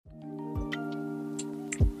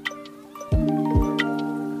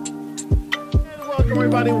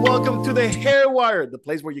everybody. Welcome to the Hair Wire, the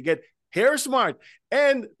place where you get hair smart.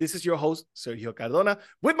 And this is your host, Sergio Cardona,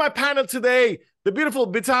 with my panel today, the beautiful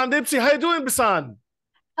Bisan Dipsy. How you doing, Bisan?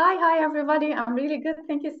 Hi, everybody. I'm really good.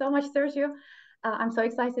 Thank you so much, Sergio. I'm so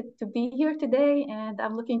excited to be here today, and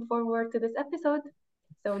I'm looking forward to this episode.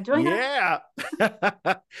 So join us.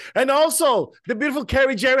 Yeah. And also, the beautiful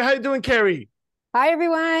Carrie Jerry. How you doing, Carrie? Hi,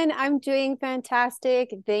 everyone. I'm doing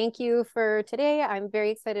fantastic. Thank you for today. I'm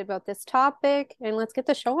very excited about this topic, and let's get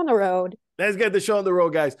the show on the road. Let's get the show on the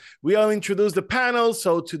road, guys. We all introduced the panel,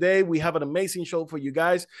 so today we have an amazing show for you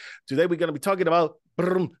guys. Today we're going to be talking about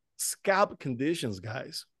scalp conditions,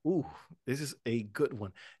 guys. Ooh, this is a good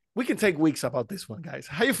one. We can take weeks about this one, guys.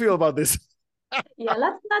 How you feel about this? Yeah,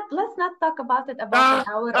 let's not talk about it about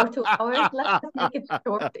an hour or 2 hours. Let's just make it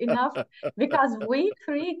short enough because we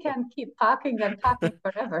three can keep talking and talking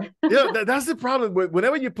forever. Yeah, that's the problem.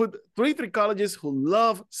 Whenever you put three psychologists who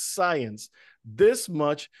love science this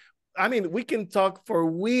much, I mean, we can talk for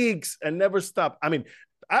weeks and never stop. I mean,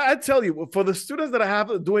 I tell you, for the students that I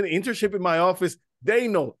have doing internship in my office, they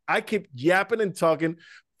know I keep yapping and talking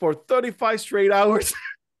for 35 straight hours.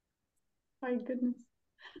 My goodness.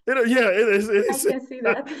 Yeah, it is. I can see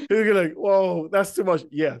that. You're like, whoa, that's too much.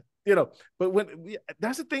 Yeah, but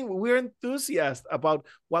that's the thing. We're enthusiasts about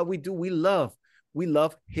what we do. We love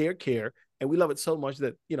hair care, and we love it so much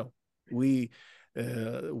that we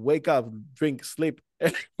wake up, drink, sleep,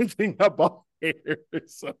 everything about hair.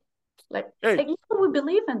 So, like we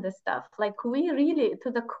believe in this stuff. Like we really, to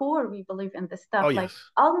the core, we believe in this stuff. Oh, like yes.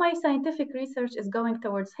 all my scientific research is going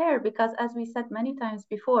towards hair because, as we said many times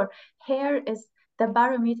before, hair is the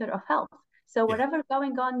barometer of health. So whatever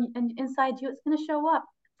going on inside you, it's going to show up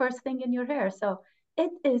first thing in your hair. So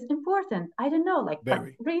it is important. I don't know, very, but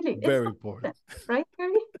really, very important, right,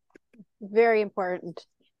 Carrie? Very important.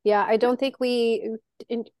 Yeah, I don't think we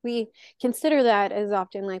consider that as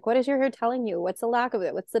often. Like, what is your hair telling you? What's the lack of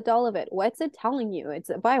it? What's the dull of it? What's it telling you?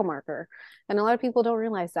 It's a biomarker, and a lot of people don't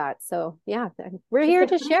realize that. So yeah, we're here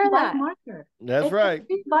to share that. That's right.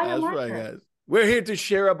 That's right, guys. We're here to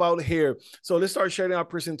share about hair. So let's start sharing our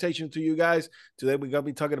presentation to you guys. Today, we're going to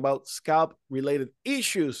be talking about scalp-related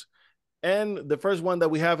issues. And the first one that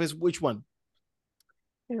we have is which one?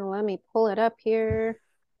 Let me pull it up here.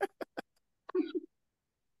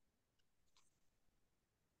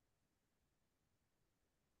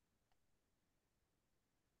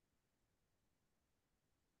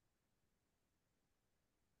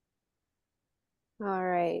 All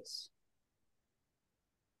right.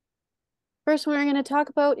 First one we're going to talk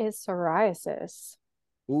about is psoriasis.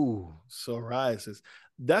 Ooh, psoriasis.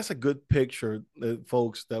 That's a good picture,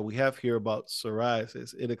 folks, that we have here about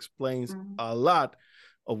psoriasis. It explains a lot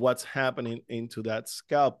of what's happening into that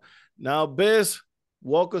scalp. Now, Biz,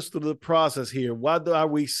 walk us through the process here. What are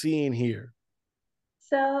we seeing here?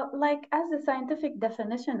 So, as the scientific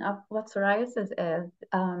definition of what psoriasis is,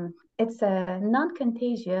 it's a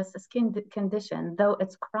non-contagious skin condition, though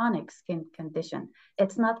it's chronic skin condition.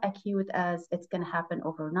 It's not acute as it's going to happen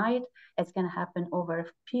overnight. It's going to happen over a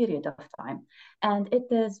period of time. And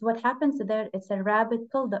it is what happens there, it's a rapid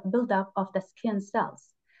buildup of the skin cells.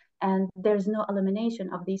 And there's no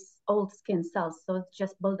elimination of these old skin cells. So it's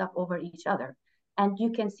just build up over each other. And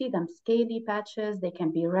you can see them scaly patches. They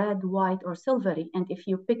can be red, white, or silvery. And if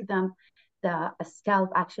you pick them, the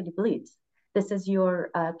scalp actually bleeds. This is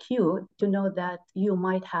your cue to know that you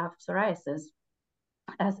might have psoriasis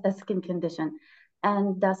as a skin condition.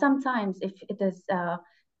 And sometimes if it is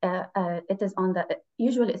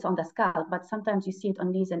usually it's on the scalp, but sometimes you see it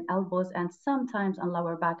on knees and elbows and sometimes on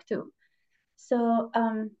lower back too. So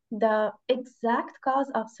the exact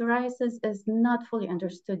cause of psoriasis is not fully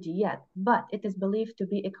understood yet, but it is believed to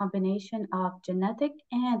be a combination of genetic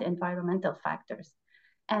and environmental factors.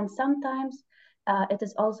 And sometimes it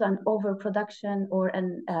is also an overproduction or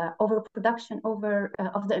an overproduction of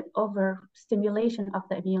the overstimulation of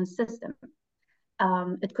the immune system.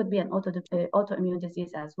 It could be an autoimmune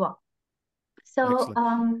disease as well. So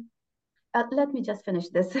let me just finish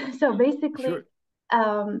this. So basically, sure.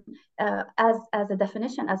 As a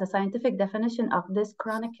definition, as a scientific definition of this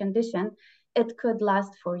chronic condition, it could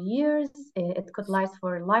last for years, it could last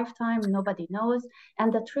for a lifetime, nobody knows.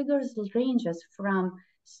 And the triggers ranges from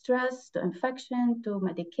stress to infection to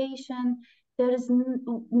medication. There is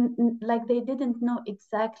they didn't know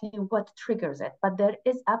exactly what triggers it, but there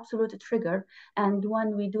is absolute trigger. And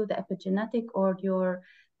when we do the epigenetic or your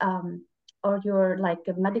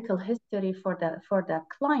medical history for the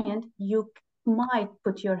client, you might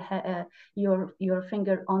put your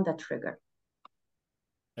finger on the trigger.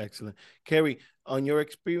 Excellent. Carrie, on your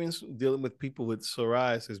experience dealing with people with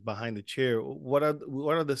psoriasis behind the chair, what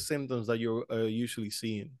are the symptoms that you're usually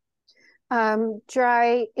seeing?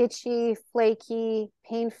 Dry, itchy, flaky,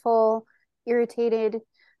 painful, irritated.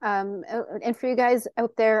 And for you guys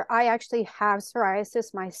out there, I actually have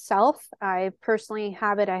psoriasis myself. I personally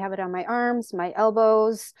have it. I have it on my arms, my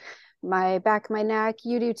elbows, my back of my neck.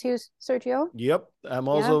 You do too, Sergio? Yep, I'm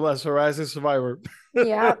Yeah. also a psoriasis survivor.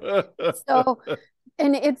 Yeah. So,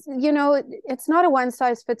 and it's, it's not a one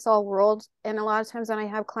size fits all world. And a lot of times when I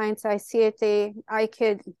have clients, I see it, I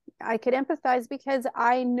could empathize because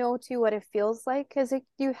I know too what it feels like. Because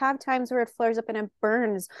you have times where it flares up and it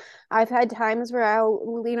burns. I've had times where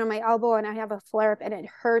I'll lean on my elbow and I have a flare up and it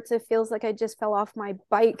hurts. It feels like I just fell off my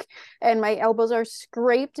bike and my elbows are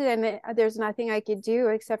scraped and there's nothing I could do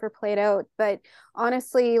except for play it out. But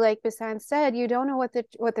honestly, like Bisan said, you don't know what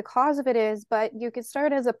the cause of it is, but you could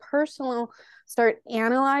start as a personal, start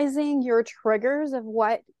analyzing your triggers of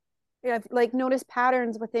what, like, notice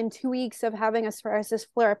patterns within 2 weeks of having a psoriasis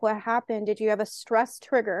flare up. What happened? Did you have a stress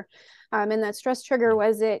trigger? And that stress trigger,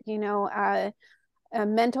 was it, a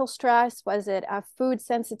mental stress? Was it a food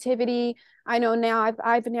sensitivity? I know now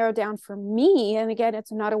I've narrowed down for me, and again,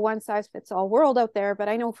 it's not a one size fits all world out there, but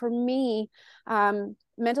I know for me,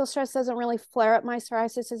 mental stress doesn't really flare up my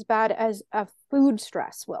psoriasis as bad as a food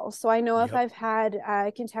stress will. So I know if I've had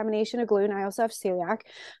contamination of gluten, I also have celiac.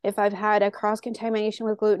 If I've had a cross contamination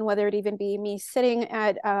with gluten, whether it even be me sitting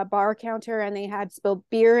at a bar counter and they had spilled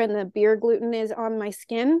beer and the beer gluten is on my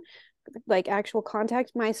skin, like actual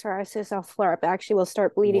contact, my psoriasis, I'll flare up. Actually, will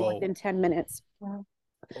start bleeding within 10 minutes. Wow.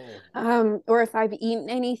 Or if I've eaten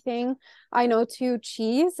anything, I know too,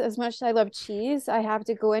 cheese, as much as I love cheese, I have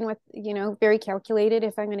to go in with, very calculated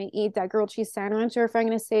if I'm going to eat that grilled cheese sandwich or if I'm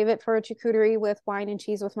going to save it for a charcuterie with wine and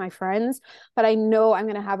cheese with my friends. But I know I'm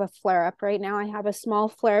going to have a flare up. Right now I have a small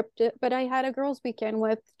flare up, but I had a girls' weekend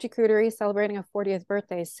with charcuterie celebrating a 40th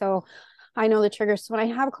birthday. So I know the triggers. So when I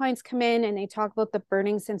have clients come in and they talk about the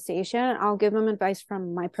burning sensation, I'll give them advice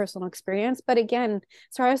from my personal experience. But again,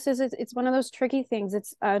 psoriasis it's one of those tricky things.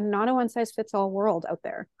 It's not a one size fits all world out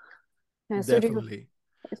there. So Definitely.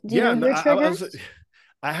 do you know your triggers?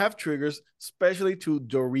 I have triggers, especially to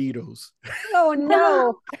Doritos. Oh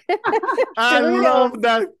no. I love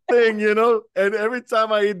that thing, and every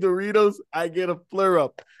time I eat Doritos, I get a flare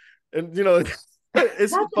up. And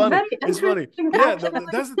it's funny. It's funny. Yeah,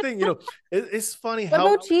 that's the thing. It's funny what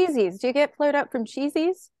about cheesies? Do you get flared up from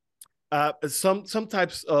cheesies? Some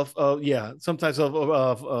types of some types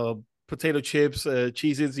of potato chips,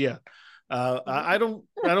 cheeses. Yeah, I don't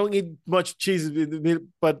eat much cheese,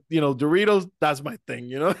 but Doritos, that's my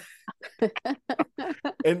thing. And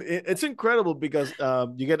it's incredible because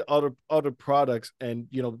you get other products and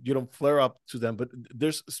you don't flare up to them, but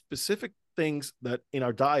there's specific things that in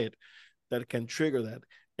our diet that can trigger that.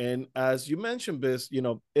 And as you mentioned, Biz,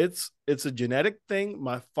 it's a genetic thing.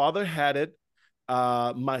 My father had it.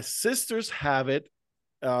 My sisters have it.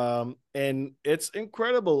 And it's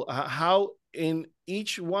incredible how in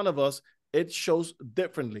each one of us, it shows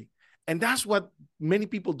differently. And that's what many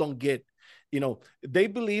people don't get. They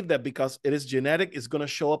believe that because it is genetic, it's going to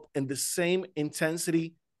show up in the same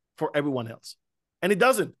intensity for everyone else. And it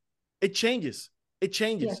doesn't. It changes. It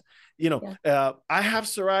changes. I have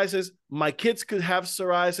psoriasis. My kids could have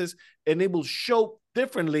psoriasis, and it will show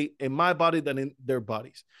differently in my body than in their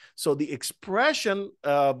bodies. So the expression,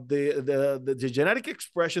 the genetic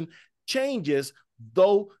expression changes,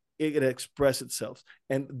 though it expresses itself.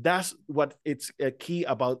 And that's what it's key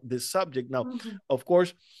about this subject. Now, of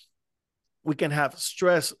course, we can have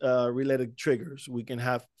stress related triggers. We can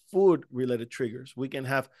have food related triggers. We can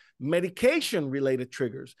have medication related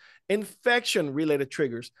triggers, infection related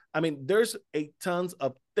triggers. I mean, there's a tons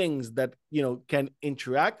of things that, can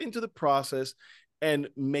interact into the process and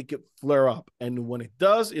make it flare up. And when it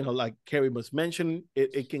does, like Carrie was mentioning,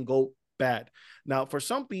 it can go bad. Now, for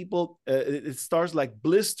some people, it starts like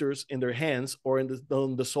blisters in their hands or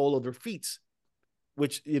on the sole of their feet,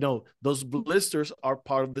 which, those blisters are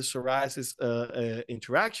part of the psoriasis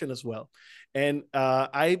interaction as well. And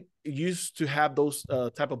I used to have those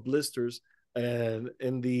type of blisters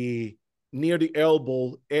in the near the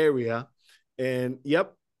elbow area. And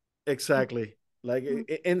yep, exactly. Like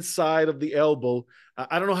inside of the elbow.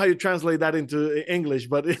 I don't know how you translate that into English,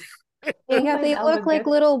 but yeah, they look like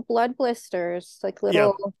little blood blisters, like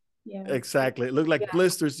little. Yeah, exactly. It look like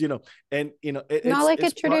blisters, and it's not like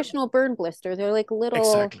a traditional burn blister. They're like little.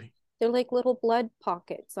 Exactly. They're like little blood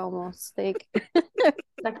pockets, almost like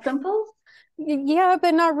pimples. Yeah,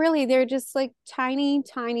 but not really. They're just like tiny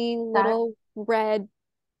little red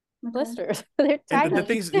blisters. They're And the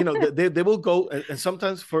tiny. things, they will go, and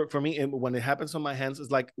sometimes for me, and when it happens on my hands,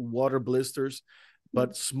 it's like water blisters,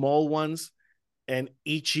 but small ones and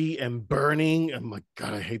itchy and burning. Oh my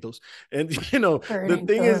God, I hate those. And Burning.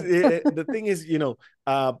 the thing is,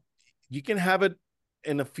 you can have it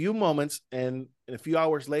in a few moments, and a few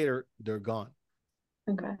hours later, they're gone.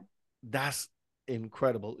 Okay. That's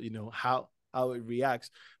incredible, how it reacts.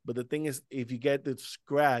 But the thing is, if you get the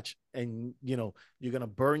scratch and you're gonna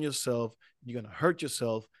burn yourself, you're gonna hurt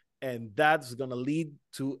yourself, and that's gonna lead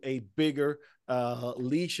to a bigger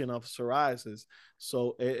lesion of psoriasis.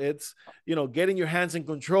 So it's getting your hands in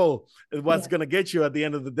control is what's gonna get you at the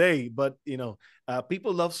end of the day. But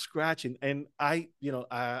people love scratching, and I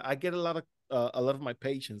get a lot of my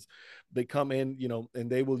patients, they come in, and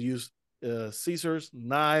they will use scissors,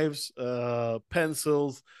 knives,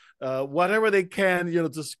 pencils, whatever they can,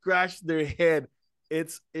 to scratch their head.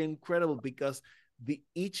 It's incredible because the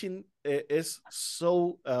itching is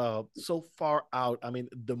so far out. I mean,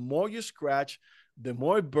 the more you scratch, the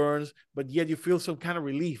more it burns, but yet you feel some kind of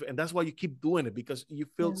relief, and that's why you keep doing it, because you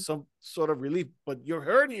feel some sort of relief, but you're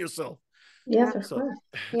hurting yourself. Yes, of course.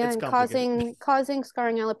 Yeah, it's and complicated. causing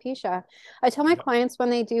scarring alopecia. I tell my clients when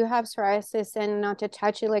they do have psoriasis and not to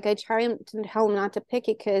touch it, like I try to tell them not to pick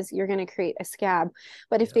it because you're going to create a scab.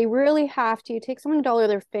 But if they really have to, take some dollar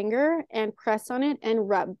their finger and press on it and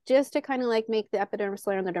rub, just to kind of like make the epidermis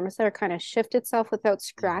layer and the dermis layer kind of shift itself without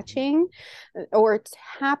scratching, or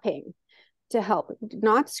tapping to help,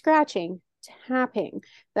 not scratching, tapping.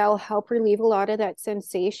 That'll help relieve a lot of that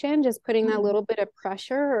sensation, just putting that little bit of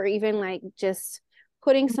pressure, or even like just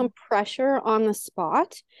putting some pressure on the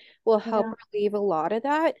spot will help relieve a lot of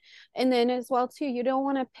that. And then as well too, you don't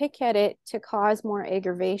want to pick at it to cause more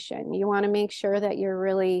aggravation. You want to make sure that you're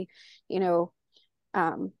really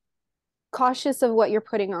cautious of what you're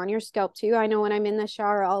putting on your scalp too. I know when I'm in the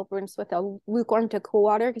shower, I'll rinse with a lukewarm to cool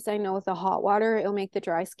water, because I know with the hot water, it'll make the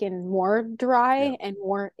dry skin more dry and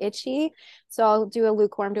more itchy. So I'll do a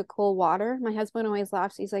lukewarm to cool water. My husband always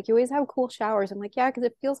laughs. He's like, you always have cool showers. I'm like, yeah, because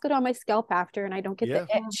it feels good on my scalp after, and I don't get the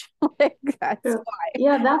itch. Like, that's why.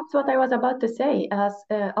 Yeah, that's what I was about to say. As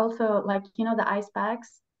also, like, the ice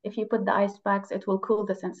packs, if you put the ice packs, it will cool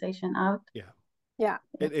the sensation out. Yeah.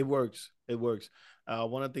 It works. It works.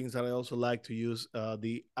 One of the things that I also like to use,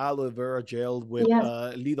 the aloe vera gel with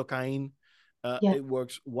lidocaine. It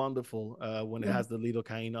works wonderful when it has the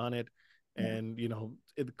lidocaine on it, and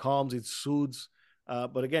it calms, it soothes.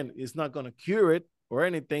 But again, it's not going to cure it or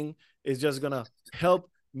anything. It's just going to help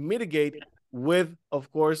mitigate with,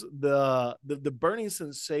 of course, the burning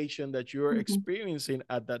sensation that you're experiencing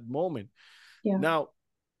at that moment. Now,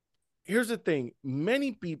 here's the thing: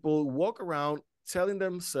 many people walk around telling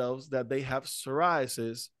themselves that they have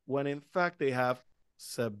psoriasis when in fact they have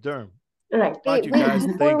sebderm. Right. What you guys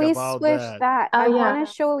before think we about switch that? I want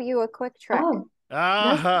to show you a quick trick.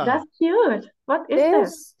 That's cute. What is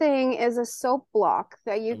this thing is a soap block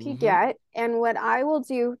that you can get. And what I will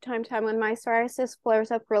do time to time when my psoriasis flares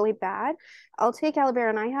up really bad, I'll take aloe vera,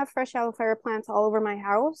 and I have fresh aloe vera plants all over my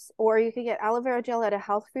house, or you can get aloe vera gel at a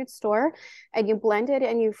health food store, and you blend it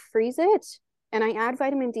and you freeze it. And I add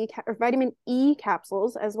vitamin D or vitamin E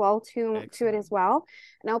capsules as well to it as well.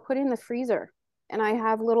 And I'll put it in the freezer. And I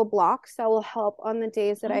have little blocks that will help on the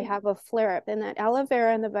days that I have a flare up. And that aloe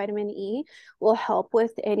vera and the vitamin E will help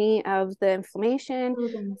with any of the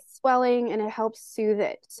inflammation, swelling, and it helps soothe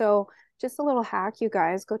it. So just a little hack, you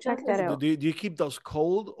guys, go check that out. Do you keep those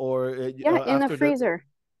cold or in the freezer?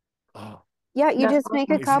 Oh. Yeah, you just make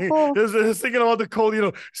a couple. Just thinking about the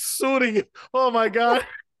cold, soothing. Oh my God.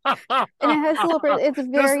 And it has a little bit, it's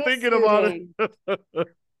very just thinking soothing. about it.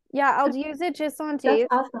 Yeah, I'll use it just on days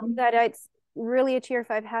that it's really itchy, or if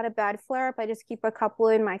I've had a bad flare up, I just keep a couple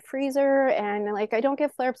in my freezer. And like, I don't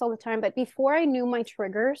get flare ups all the time, but before I knew my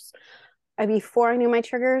triggers,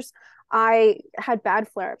 I had bad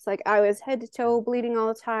flare ups. Like, I was head to toe bleeding all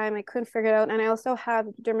the time. I couldn't figure it out. And I also have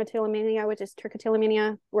dermatillomania, which is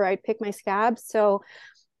trichotillomania, where I pick my scabs. So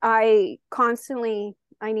I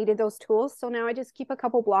needed those tools. So now I just keep a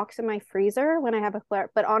couple blocks in my freezer when I have a flare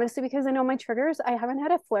up. But honestly, because I know my triggers, I haven't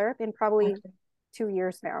had a flare up in probably 2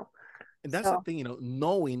 years now. And that's the thing,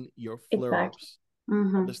 knowing your flare-ups,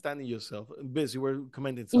 understanding yourself. Biz, you were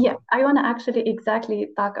commenting something. Yeah, I want to actually exactly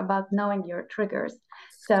talk about knowing your triggers.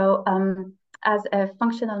 So as a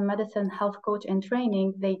functional medicine health coach in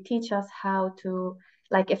training, they teach us how to,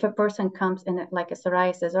 like, if a person comes in like a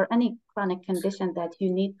psoriasis or any chronic condition, that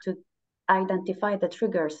you need to identify the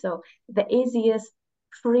triggers. So the easiest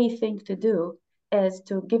free thing to do is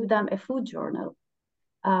to give them a food journal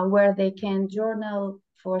where they can journal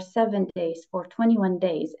for 7 days, for 21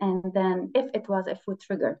 days, and then if it was a food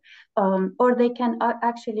trigger, or they can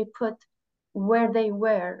actually put where they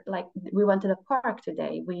were, like we went to the park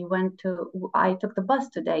today, I took the bus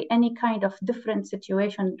today, any kind of different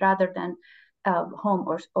situation rather than home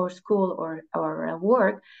or school or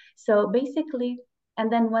work. So basically,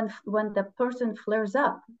 and then when the person flares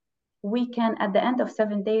up, we can, at the end of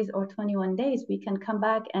 7 days or 21 days, we can come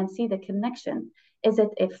back and see the connection. Is it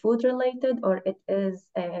a food related, or it is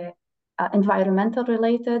a environmental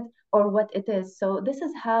related, or what it is? So this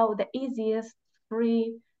is how the easiest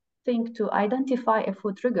free thing to identify a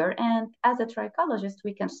food trigger. And as a trichologist,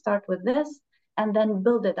 we can start with this and then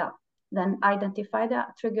build it up. Then identify the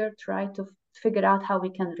trigger, try to figure out how we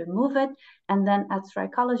can remove it. And then as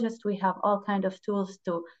trichologists, we have all kind of tools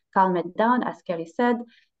to calm it down, as Kelly said,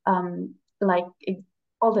 like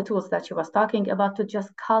all the tools that she was talking about to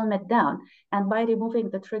just calm it down. And by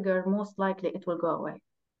removing the trigger, most likely it will go away.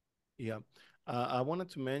 Yeah. I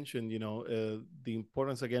wanted to mention, the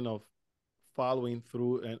importance again of following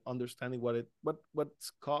through and understanding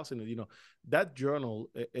what's causing it. That journal,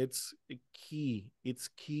 it's key. It's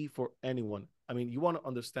key for anyone. I mean, you want to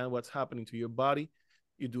understand what's happening to your body,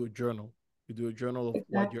 you do a journal. You do a journal of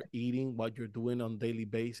what you're eating, what you're doing on a daily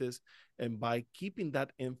basis. And by keeping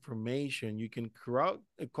that information, you can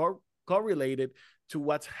correlate it to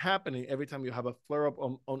what's happening every time you have a flare up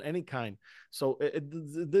on any kind. So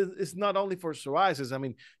it's not only for psoriasis. I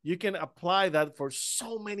mean, you can apply that for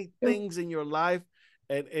so many things in your life.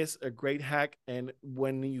 And it's a great hack. And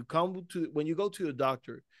when you go to your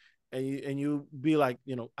doctor and you be like,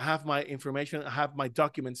 I have my information, I have my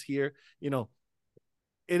documents here,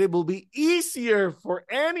 it will be easier for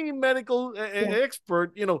any medical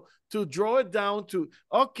expert, to draw it down to,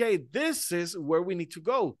 okay, this is where we need to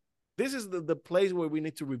go. This is the place where we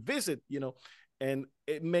need to revisit, and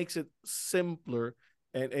it makes it simpler.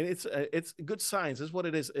 And it's good science. That's what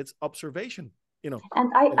it is. It's observation,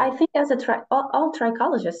 And I think as all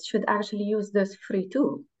trichologists should actually use this free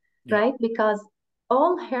tool, right? Because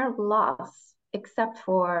all hair loss, except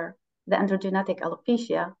for the androgenetic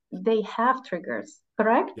alopecia, they have triggers,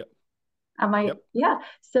 correct? Yep. Am I? Yep. Yeah.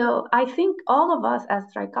 So I think all of us as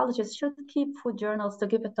trichologists should keep food journals to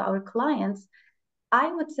give it to our clients.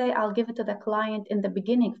 I would say I'll give it to the client in the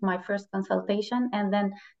beginning of my first consultation, and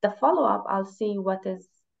then the follow-up, I'll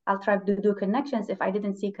try to do connections. If I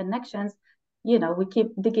didn't see connections, we keep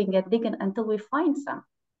digging until we find some.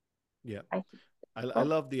 Yeah. I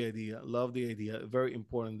love the idea. Love the idea. Very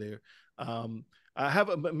important there. I have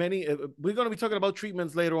many. We're going to be talking about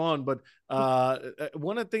treatments later on, but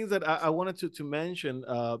one of the things that I wanted to mention,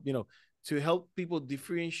 to help people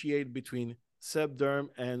differentiate between sebderm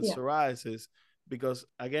and psoriasis, because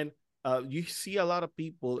again, you see a lot of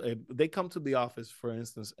people. They come to the office, for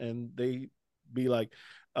instance, and they be like,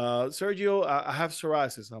 "Sergio, I have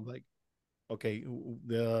psoriasis." I'm like, "Okay,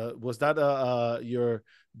 was that your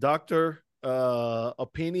doctor?"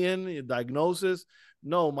 Opinion, diagnosis?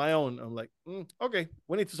 No, my own. I'm like, okay,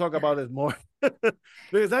 we need to talk about it more.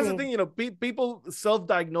 Because that's the thing, people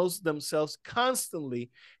self-diagnose themselves constantly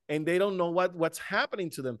and they don't know what's happening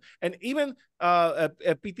to them. And even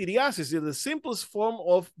pityriasis, the simplest form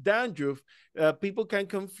of dandruff, people can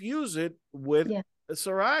confuse it with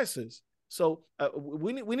psoriasis. So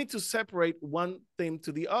we need to separate one thing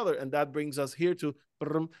to the other, and that brings us here to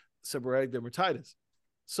seborrheic dermatitis.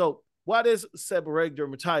 So what is seborrheic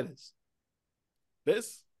dermatitis?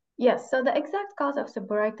 This? Yes, so the exact cause of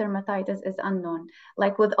seborrheic dermatitis is unknown.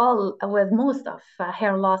 Like with most of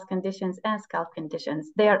hair loss conditions and scalp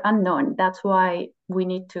conditions, they are unknown. That's why we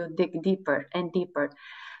need to dig deeper and deeper.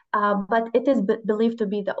 But it is believed to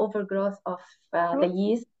be the overgrowth of the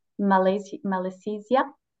yeast Malassezia.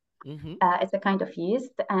 It's a kind of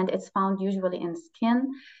yeast, and it's found usually in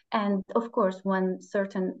skin. And of course, when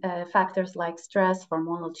certain factors like stress,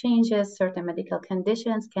 hormonal changes, certain medical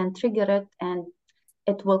conditions can trigger it, and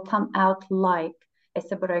it will come out like a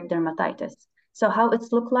seborrheic dermatitis. So how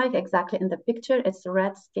it's look like exactly in the picture, it's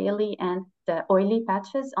red, scaly, and the oily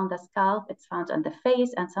patches on the scalp. It's found on the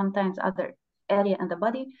face and sometimes other area in the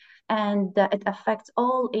body. And it affects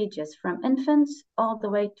all ages, from infants all the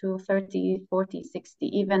way to 30, 40, 60.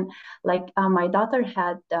 Even like my daughter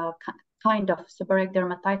had kind of seborrheic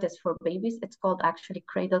dermatitis for babies. It's called actually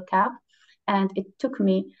cradle cap. And it took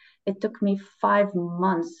me 5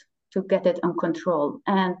 months to get it under control.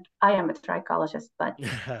 And I am a trichologist, but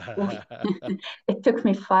it took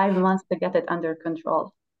me 5 months to get it under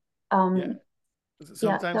control.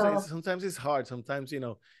 Sometimes it's hard. Sometimes,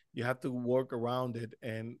 You have to work around it,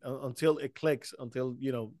 and until it clicks, until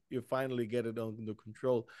you finally get it under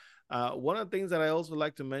control. One of the things that I also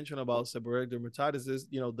like to mention about seborrheic dermatitis is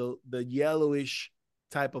the yellowish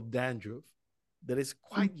type of dandruff that is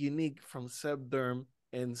quite unique from sebderm,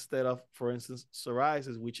 instead of, for instance,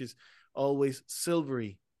 psoriasis, which is always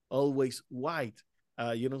silvery, always white.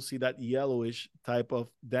 You don't see that yellowish type of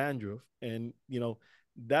dandruff, and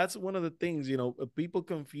that's one of the things. People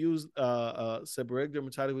confuse seborrheic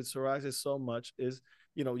dermatitis with psoriasis so much. Is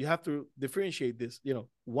you have to differentiate this.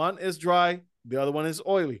 One is dry, the other one is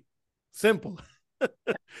oily. Simple.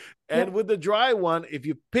 And Yeah. with the dry one, if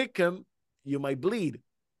you pick them, you might bleed.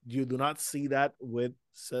 You do not see that with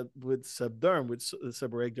sebderm, with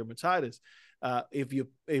seborrheic dermatitis.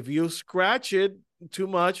 If you scratch it too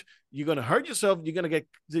much, you're gonna hurt yourself. You're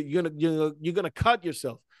gonna cut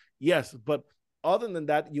yourself. Yes, but other than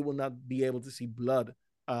that, you will not be able to see blood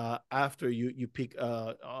after you pick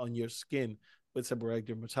on your skin with seborrheic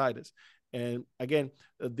dermatitis. And again,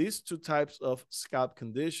 these two types of scalp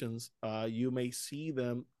conditions, you may see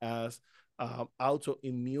them as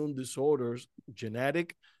autoimmune disorders,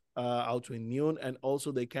 genetic, autoimmune, and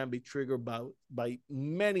also they can be triggered by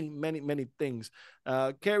many, many, many things.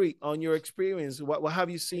 Carrie, on your experience, what have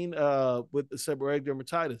you seen with the seborrheic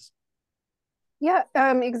dermatitis? Yeah,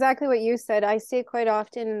 exactly what you said. I see it quite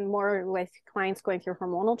often more with clients going through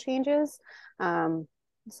hormonal changes.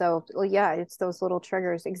 So, well, yeah, it's those little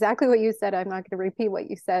triggers. Exactly what you said. I'm not going to repeat what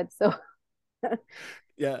you said. So,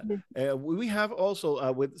 Yeah, we have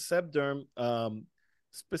also with sebderm,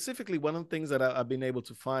 specifically one of the things that I've been able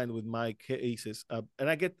to find with my cases, and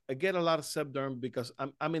I get a lot of sebderm because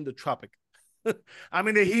I'm in the tropic. I'm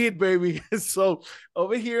in the heat, baby. So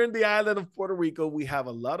over here in the island of Puerto Rico, we have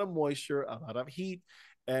a lot of moisture, a lot of heat,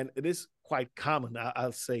 and it is quite common.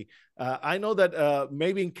 I'll say. I know that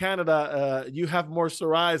maybe in Canada you have more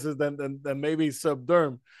psoriasis than maybe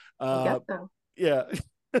sebderm. I guess Uh, so. yeah.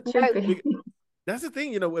 Should be. That's the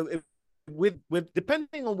thing, with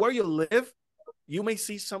depending on where you live, you may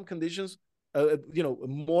see some conditions,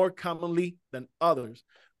 more commonly than others.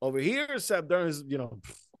 Over here, sebderm is,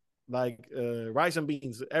 like rice and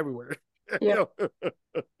beans everywhere. Yeah.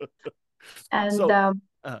 And So,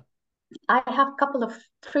 uh, I have a couple of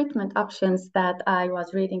treatment options that I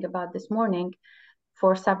was reading about this morning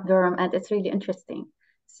for subderm, and it's really interesting.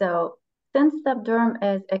 So, since subderm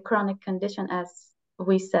is a chronic condition, as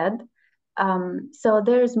we said, so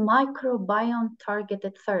there's microbiome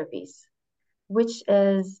targeted therapies, which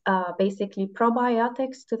is basically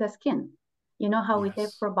probiotics to the skin. You know how we take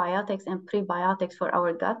yes, probiotics and prebiotics for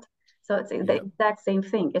our gut? So it's the yep, exact same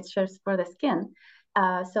thing. It's just for the skin.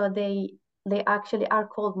 So they actually are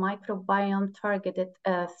called microbiome targeted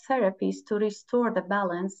therapies to restore the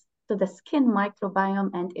balance to the skin microbiome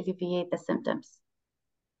and alleviate the symptoms.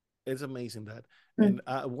 it's amazing that. Mm.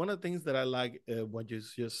 And one of the things that I like, what you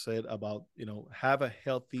just said about, have a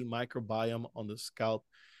healthy microbiome on the scalp.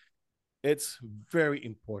 It's very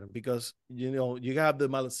important because you have the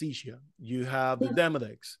malassezia, you have the Yeah.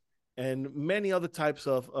 demodex, and many other types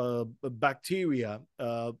of bacteria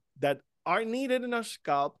that are needed in our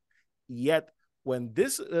scalp. Yet, when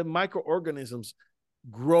these microorganisms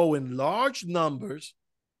grow in large numbers,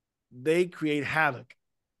 they create havoc.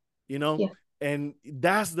 You know, Yeah. and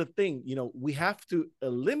that's the thing. We have to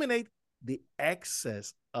eliminate the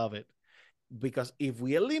excess of it, because if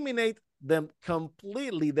we eliminate them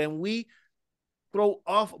completely, then we throw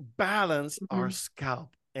off balance our Mhm.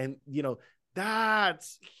 scalp. And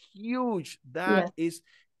that's huge. That Yes. is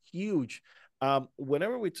huge.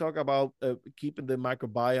 Whenever we talk about keeping the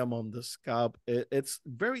microbiome on the scalp, it's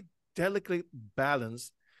very delicately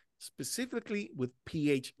balanced, specifically with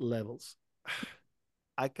pH levels.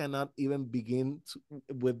 I cannot even begin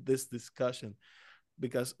with this discussion,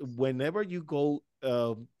 because whenever you go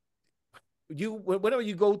whenever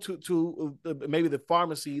you go to maybe the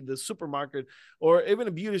pharmacy, the supermarket, or even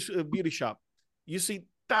a beauty shop, you see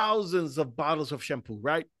thousands of bottles of shampoo,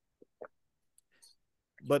 right?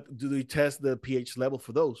 But do they test the pH level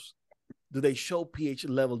for those? Do they show pH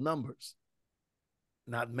level numbers?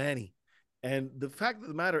 Not many. And the fact of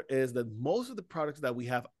the matter is that most of the products that we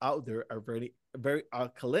have out there are very, very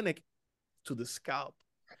alkalinic to the scalp.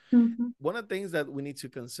 Mhm. One of the things that we need to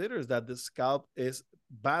consider is that the scalp is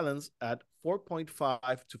balanced at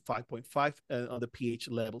 4.5 to 5.5 on the pH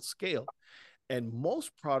level scale. And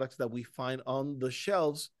most products that we find on the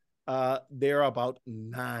shelves, they're about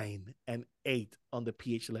 9 and 8 on the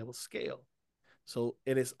pH level scale. So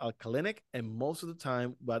it is alkalinic, and most of the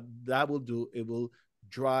time, what that will do, it will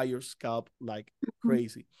dry your scalp like Mhm.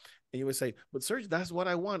 crazy. And you would say, but Serge, that's what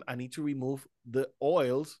I want. I need to remove the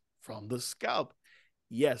oils from the scalp.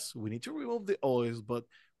 Yes, we need to remove the oils, but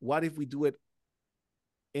what if we do it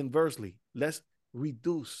inversely? Let's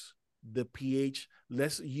reduce the pH.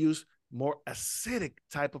 Let's use more acidic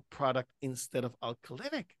type of product instead of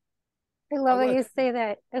alkalinic. I love that you say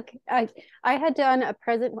that. Okay. I had done a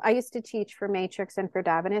present. I used to teach for Matrix and for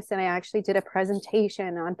Davines, and I actually did a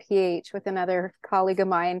presentation on pH with another colleague of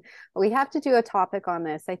mine. We have to do a topic on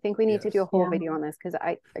this. I think we need to do a whole video on this because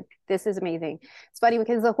this is amazing. It's funny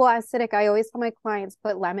because the whole acidic, I always tell my clients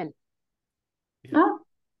put lemon. Oh.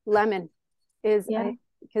 Lemon is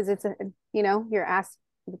because it's a, you know, your ass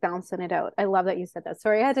bouncing it out. I love that you said that.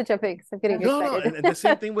 Sorry, I had to jump in because I'm getting excited. No, and the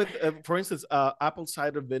same thing with, for instance, apple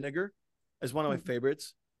cider vinegar is one of my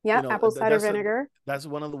favorites. Yeah, you know, apple cider vinegar. That's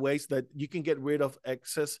one of the ways that you can get rid of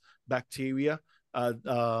excess bacteria,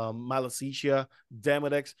 Malassezia,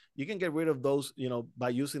 Demodex. You can get rid of those, you know, by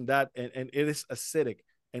using that, and it is acidic,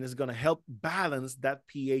 and it's going to help balance that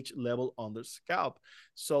pH level on the scalp.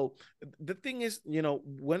 So the thing is, you know,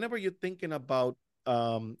 whenever you're thinking about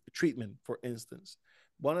treatment, for instance,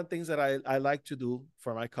 one of the things that I like to do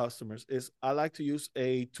for my customers is I like to use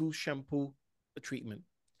a 2 shampoo treatment.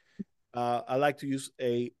 I like to use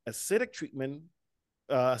a acidic treatment,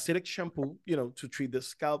 acidic shampoo, you know, to treat the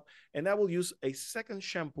scalp, and I will use a second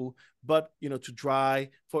shampoo, but you know, to dry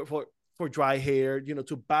for dry hair, you know,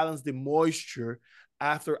 to balance the moisture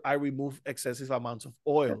after I remove excessive amounts of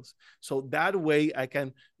oils. So that way I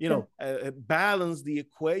can, you know, balance the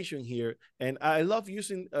equation here. And I love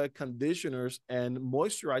using conditioners and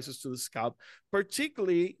moisturizers to the scalp,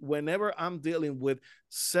 particularly whenever I'm dealing with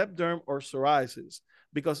sebderm or psoriasis,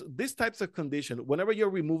 because these types of condition, whenever you're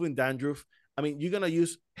removing dandruff, I mean, you're going to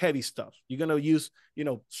use heavy stuff. You're going to use, you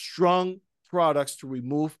know, strong products to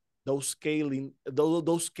remove those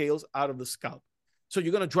scales out of the scalp. So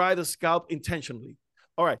you're going to dry the scalp intentionally.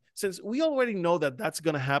 All right, since we already know that that's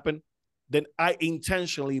going to happen, then I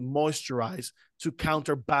intentionally moisturize to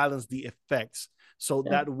counterbalance the effects. So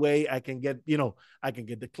that way I can get, you know, I can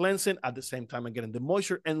get the cleansing at the same time I'm getting the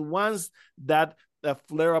moisture. And once that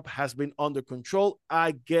flare-up has been under control,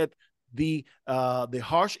 I get the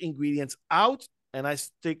harsh ingredients out, and I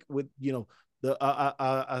stick with, you know, the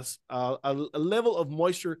a level of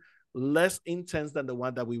moisture less intense than the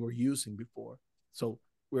one that we were using before. So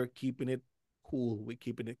we're keeping it cool, we're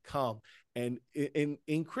keeping it calm. And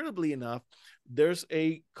incredibly enough, there's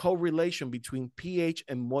a correlation between pH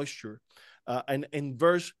and moisture, an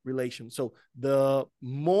inverse relation. So the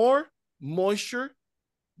more moisture,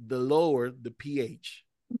 the lower the pH.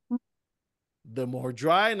 Mm-hmm. The more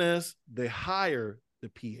dryness, the higher the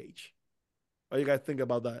pH. What do you guys think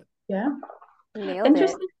about that? Yeah. Nailed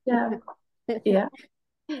Interesting. it. Yeah. Yeah.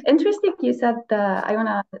 Interesting. You said I want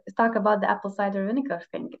to talk about the apple cider vinegar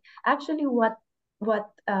thing. Actually,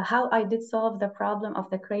 how I did solve the problem of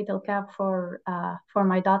the cradle cap for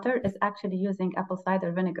my daughter is actually using apple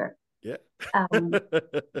cider vinegar. Yeah.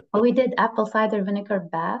 We did apple cider vinegar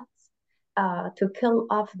baths to kill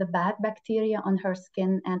off the bad bacteria on her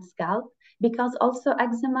skin and scalp, because also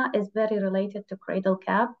eczema is very related to cradle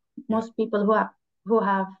cap. Most people who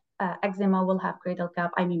have eczema will have cradle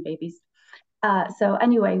cap. I mean, babies. So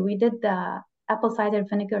anyway, we did the apple cider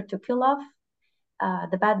vinegar to kill off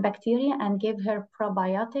the bad bacteria and gave her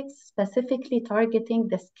probiotics specifically targeting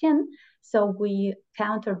the skin. So we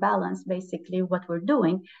counterbalance basically what we're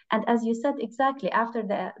doing. And as you said, exactly after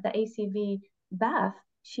the ACV bath,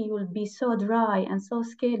 she will be so dry and so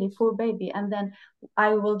scaly, poor baby. And then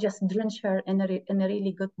I will just drench her in a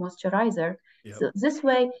really good moisturizer. Yep. So this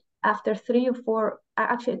way, after 3 or 4,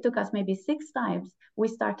 actually it took us maybe 6 times, we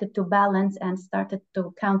started to balance and started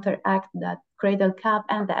to counteract that cradle cap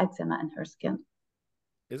and the eczema in her skin.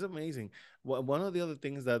 It's amazing. One of the other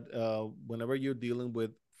things that whenever you're dealing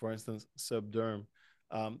with, for instance, sebderm,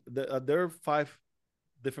 there are 5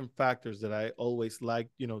 different factors that I always like,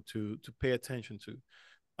 you know, to pay attention to.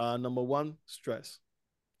 Number 1, stress.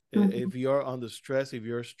 Mm-hmm. If you're under stress, if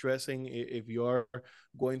you're stressing, if you're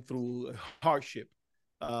going through hardship,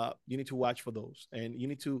 you need to watch for those, and you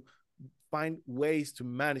need to find ways to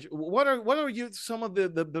manage. What are you some of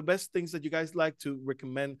the best things that you guys like to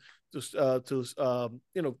recommend to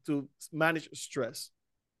you know, to manage stress?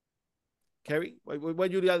 Carrie,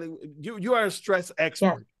 what you are a stress expert.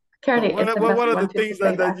 Yeah. Carrie, what are the things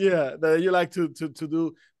that you like to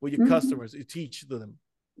do with your customers? You teach them.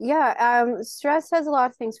 Yeah, stress has a lot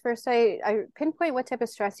of things. First, I pinpoint what type of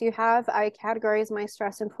stress you have. I categorize my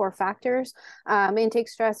stress in 4 factors. Intake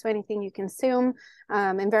stress, so anything you consume.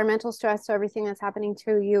 Environmental stress, so everything that's happening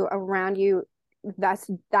to you around you, that's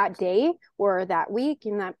that day or that week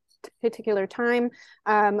in that particular time.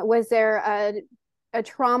 Was there a a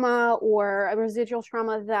trauma or a residual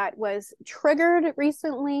trauma that was triggered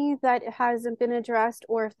recently that hasn't been addressed,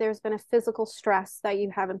 or if there's been a physical stress that you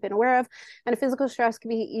haven't been aware of. And a physical stress could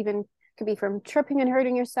be from tripping and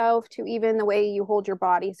hurting yourself to even the way you hold your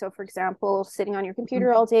body. So for example, sitting on your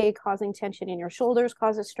computer all day causing tension in your shoulders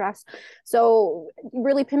causes stress. So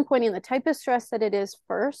really pinpointing the type of stress that it is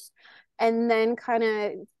first, and then kind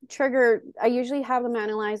of trigger. I usually have them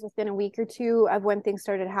analyzed within a week or two of when things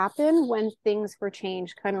started to happen, when things were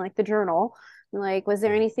changed, kind of like the journal. Like, was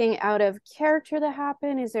there anything out of character that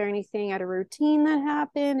happened? Is there anything out of routine that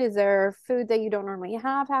happened? Is there food that you don't normally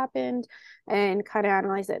have happened? And kind of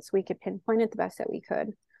analyze it so we could pinpoint it the best that we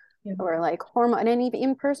could. Yeah. Or like hormone, and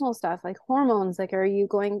even personal stuff like hormones. Like, are you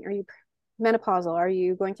menopausal? Are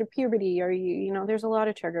you going through puberty? Are you, there's a lot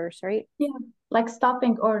of triggers, right? Yeah, like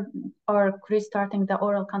stopping or restarting the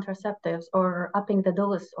oral contraceptives, or upping the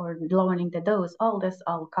dose or lowering the dose. All this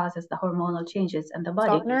all causes the hormonal changes in the body.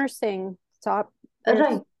 Stop nursing. Stop.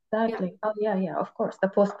 Right. Exactly. Yeah. Oh yeah, of course. The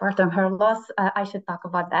postpartum hair loss. I should talk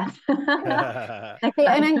about that. Hey,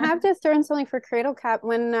 and I have to throw in something for cradle cap.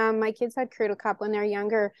 When my kids had cradle cap when they're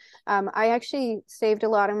younger, I actually saved a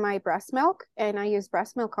lot of my breast milk, and I used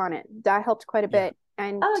breast milk on it. That helped quite a bit.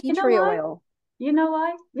 And tea tree oil. You know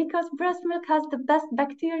why? Because breast milk has the best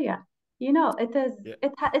bacteria. It is.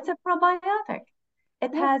 It's a probiotic.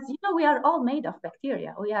 It has. We are all made of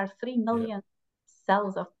bacteria. We are 3 million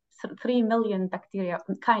cells of 3 million bacteria,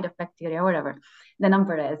 kind of bacteria, whatever the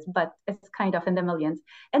number is, but it's kind of in the millions.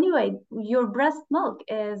 Anyway, your breast milk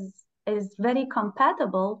is very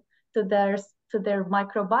compatible to their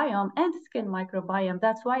microbiome and skin microbiome.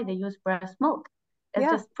 That's why they use breast milk.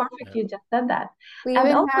 It's just perfect. You just said that. We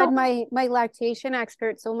even also had my lactation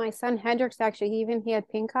expert. So my son Hendrix, actually, he had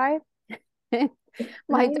pink eye.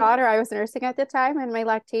 My daughter, I was nursing at the time, and my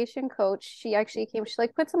lactation coach, she actually came, she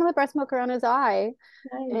like put some of the breast milk around his eye,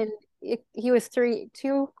 and he was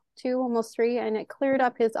almost 3, and it cleared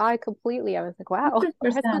up his eye completely. I was like, wow,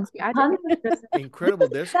 incredible.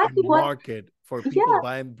 There's a market for people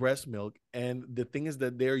buying breast milk, and the thing is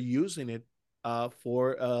that they're using it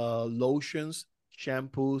for lotions,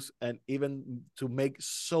 shampoos, and even to make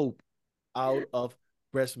soap out of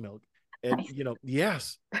breast milk. And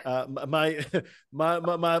yes, my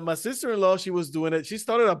sister-in-law, she was doing it. She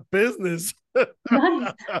started a business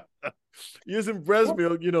using breast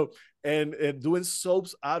milk, and doing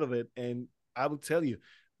soaps out of it. And I will tell you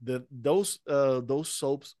that those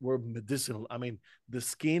soaps were medicinal. I mean, the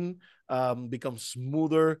skin becomes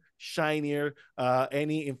smoother, shinier.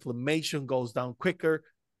 Any inflammation goes down quicker.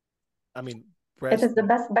 I mean, it is the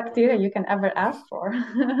best bacteria you can ever ask for.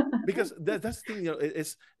 Because that's the thing,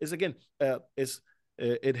 it's again,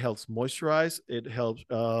 it helps moisturize, it helps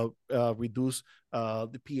reduce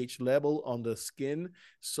the pH level on the skin.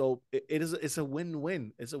 So it's a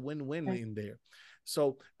win-win. It's a win-win in there.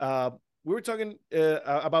 So we were talking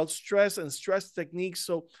about stress and stress techniques.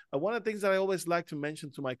 So one of the things that I always like to mention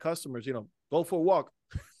to my customers, go for a walk.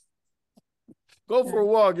 Go for a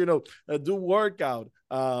walk, do workout,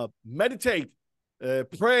 meditate,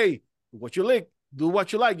 pray, what you like, do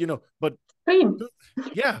what you like, but pray.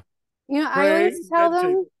 I always tell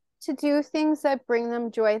them to do things that bring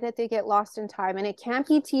them joy, that they get lost in time. And it can't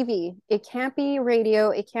be TV, it can't be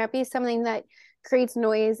radio, it can't be something that creates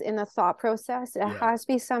noise in the thought process. It has to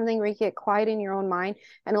be something where you get quiet in your own mind.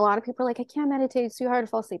 And a lot of people are like, I can't meditate, it's too hard to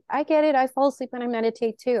fall asleep. I get it, I fall asleep when I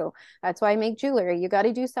meditate too. That's why I make jewelry. You got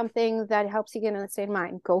to do something that helps you get in the state of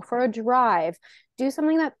mind. Go for a drive, do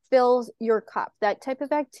something that fills your cup, that type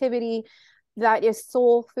of activity that is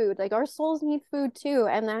soul food. Like, our souls need food too,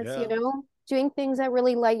 and that's doing things that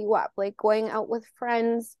really light you up, like going out with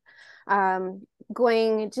friends, doing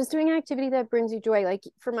an activity that brings you joy. Like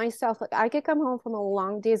for myself, like I could come home from a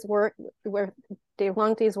long day's worth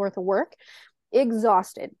of work,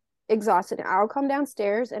 exhausted. I'll come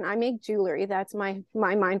downstairs and I make jewelry. That's my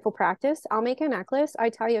mindful practice. I'll make a necklace. I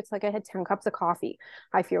tell you, it's like I had 10 cups of coffee.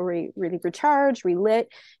 I feel really recharged,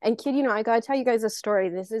 relit. And kid, I gotta tell you guys a story.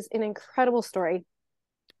 This is an incredible story.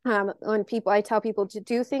 I tell people to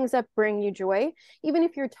do things that bring you joy, even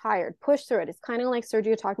if you're tired, push through it. It's kind of like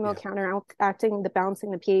Sergio talking about counteracting, balancing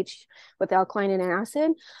the pH with alkaline and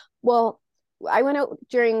acid. Well, I went out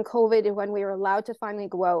during COVID when we were allowed to finally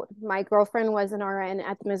go out. My girlfriend was an RN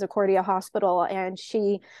at the Misericordia Hospital, and she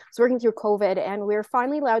was working through COVID, and we were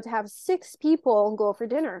finally allowed to have 6 people go for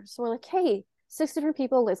dinner. So we're like, hey, 6 different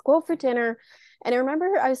people, let's go for dinner. And I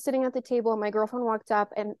remember I was sitting at the table and my girlfriend walked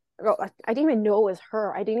up, and I didn't even know it was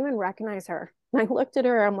her. I didn't even recognize her. And I looked at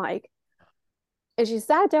her, I'm like, and she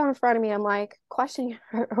sat down in front of me, I'm like questioning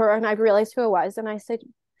her, and I realized who it was. And I said,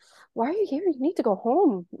 why are you here? You need to go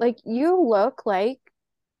home. Like, you look like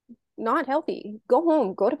not healthy. Go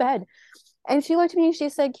home, go to bed. And she looked at me and she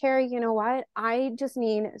said, Carrie, you know what? I just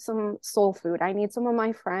need some soul food. I need some of my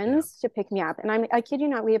Yeah. friends to pick me up. And I kid you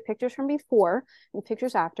not, we have pictures from before and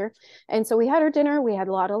pictures after. And so we had our dinner, we had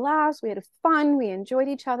a lot of laughs, we had fun, we enjoyed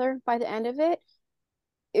each other. By the end of it,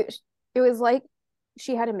 it, it was like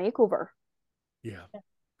she had a makeover. Yeah.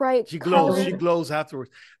 Bright She glows. She color. glows afterwards.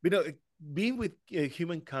 You know, being with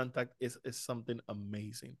human contact is something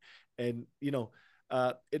amazing, and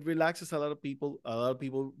it relaxes a lot of people. A lot of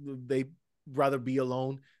people, they rather be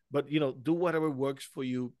alone, but do whatever works for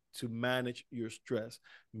you to manage your stress.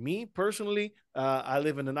 Me personally, I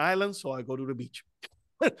live in an island, so I go to the beach.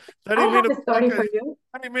 I 30 have minutes a story for you.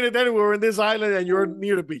 30 minutes anywhere in this island and you're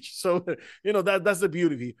near the beach. So, that's the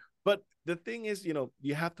beauty. But the thing is,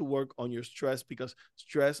 you have to work on your stress because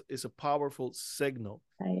stress is a powerful signal.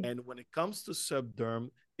 Right. And when it comes to subderm,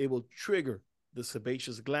 it will trigger the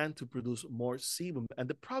sebaceous gland to produce more sebum. And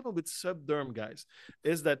the problem with subderm, guys,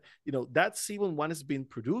 is that, that sebum, when it's being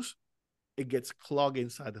produced, it gets clogged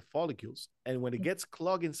inside the follicles. And when it gets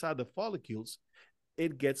clogged inside the follicles,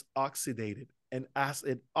 it gets oxidated. And as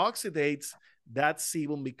it oxidates, that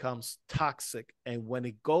sebum becomes toxic. And when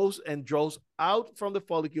it goes and draws out from the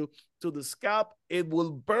follicle to the scalp, it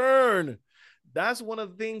will burn. That's one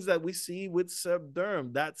of the things that we see with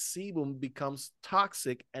subderm. That sebum becomes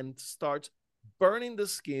toxic and starts burning the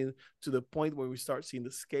skin to the point where we start seeing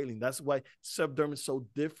the scaling. That's why subderm is so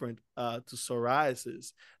different to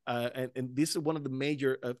psoriasis. And this is one of the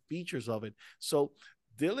major features of it. So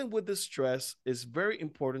dealing with the stress is very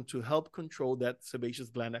important to help control that sebaceous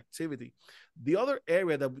gland activity. The other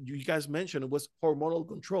area that you guys mentioned was hormonal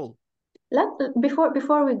control.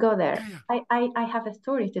 Before we go there, Yeah. I have a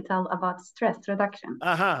story to tell about stress reduction.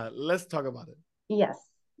 Let's talk about it. Yes.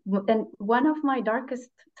 In one of my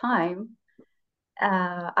darkest time,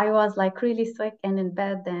 I was like really sick and in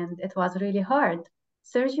bed, and it was really hard.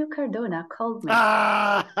 Sergio Cardona called me.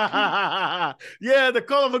 Yeah, the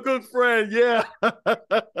call of a good friend. Yeah. He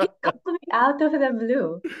called me out of the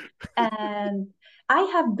blue. And I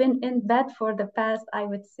have been in bed for the past, I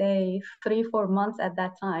would say, 3, 4 months at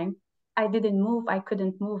that time. I didn't move. I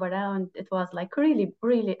couldn't move around. It was like really,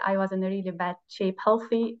 really, I was in a really bad shape, health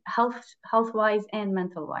wise and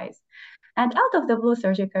mental wise. And out of the blue,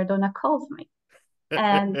 Sergio Cardona calls me.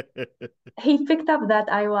 And he picked up that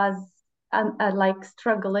I was like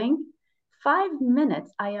struggling. 5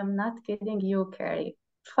 minutes, I am not kidding you, Carrie.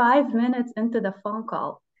 5 minutes into the phone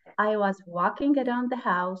call, I was walking around the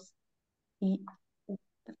house,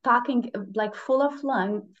 talking like full of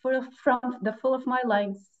my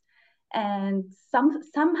lungs, and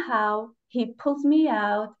somehow he pulls me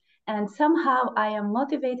out, and somehow I am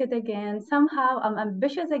motivated again. Somehow I'm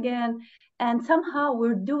ambitious again, and somehow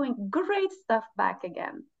we're doing great stuff back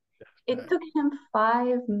again. It took him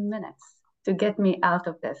 5 minutes to get me out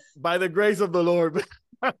of this. By the grace of the Lord.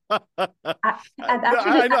 Actually,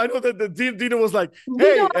 I know that the Dino was like,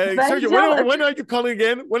 Dino hey, was very Sergio, jealous. when are you calling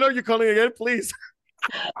again? When are you calling again, please?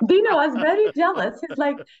 Dino was very jealous. He's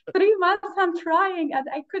like, 3 months I'm trying and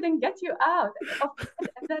I couldn't get you out.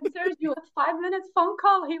 And then Sergio, with 5 minutes phone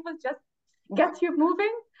call, he was just, get you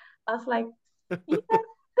moving. I was like, yes.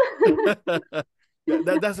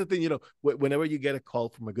 That's the thing, whenever you get a call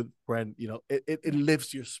from a good friend, it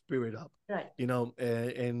lifts your spirit up, right.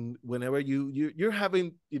 And whenever you're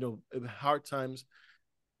having, hard times,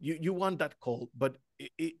 you want that call. But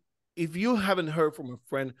if you haven't heard from a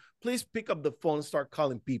friend, please pick up the phone and start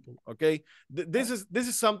calling people. Okay. This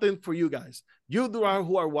is something for you guys. You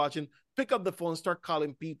who are watching, pick up the phone, start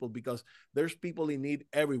calling people, because there's people in need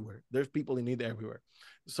everywhere.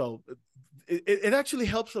 So it actually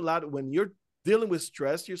helps a lot when you're dealing with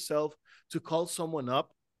stress yourself to call someone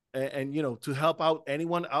up and to help out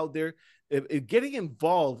anyone out there. If getting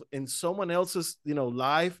involved in someone else's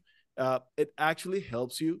life, it actually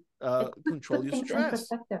helps you control your stress.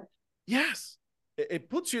 Yes, it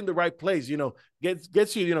puts you in the right place.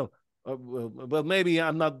 Gets you. Well, maybe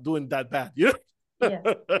I'm not doing that bad. Yeah.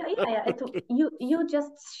 You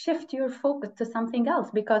just shift your focus to something else,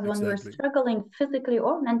 because when we're struggling physically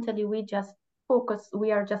or mentally, we just focus.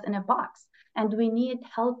 We are just in a box, and we need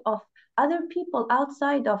help of other people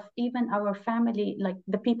outside of even our family, like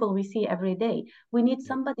the people we see every day. We need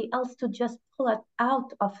somebody else to just pull it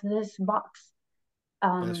out of this box.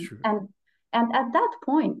 That's true. And at that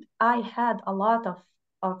point, I had a lot of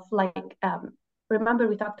like, remember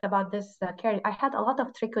we talked about this, Carrie. I had a lot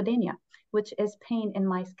of trichodynia, which is pain in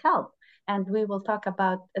my scalp. And we will talk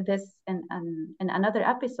about this in another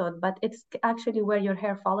episode, but it's actually where your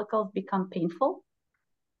hair follicles become painful.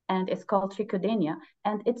 and it's called trichodenia,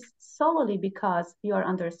 and it's solely because you are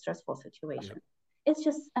under a stressful situation. Yeah. It's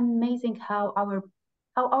just amazing how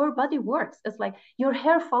our body works. It's like your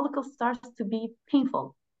hair follicle starts to be painful.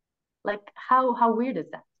 Like how weird is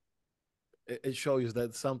that? It shows you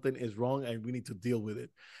that something is wrong and we need to deal with it.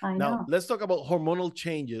 I Now, know. let's talk about hormonal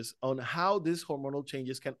changes, on how these hormonal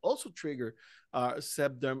changes can also trigger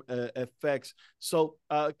sebderm effects. So,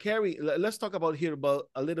 Carrie, let's talk about here about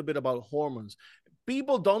a little bit about hormones.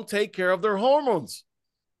 People don't take care of their hormones.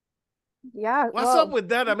 Yeah. What's up with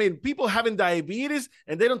that? I mean, people having diabetes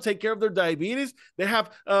and they don't take care of their diabetes. They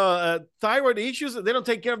have thyroid issues and they don't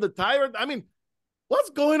take care of the thyroid. I mean, what's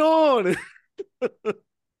going on?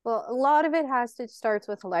 Well, a lot of it starts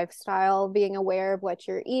with lifestyle, being aware of what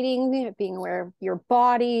you're eating, being aware of your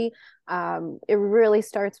body. It really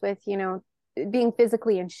starts with, being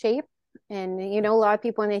physically in shape. And, a lot of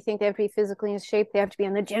people, when they think they have to be physically in shape, they have to be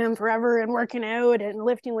in the gym forever and working out and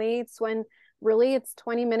lifting weights, when really it's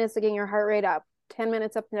 20 minutes of getting your heart rate up, 10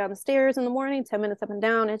 minutes up and down the stairs in the morning, 10 minutes up and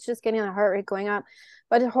down. It's just getting the heart rate going up.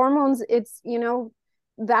 But hormones, it's,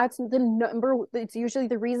 that's the number. It's usually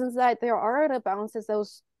the reasons that there are out of balance is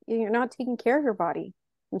those, you're not taking care of your body.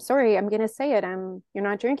 I'm sorry, I'm going to say it. You're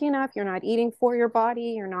not drinking enough. You're not eating for your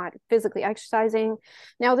body. You're not physically exercising.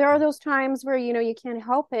 Now, there are those times where, you can't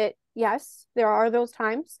help it. Yes, there are those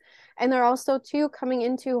times. And there are also too coming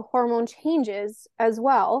into hormone changes as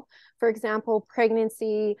well. For example,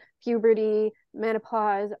 pregnancy, puberty,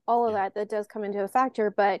 menopause, all of that does come into a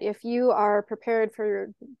factor. But if you are prepared for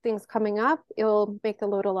things coming up, it'll make the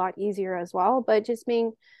load a lot easier as well. But just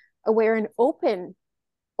being aware and open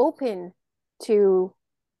to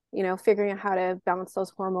figuring out how to balance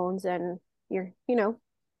those hormones and the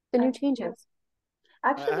new changes.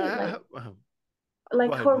 Actually,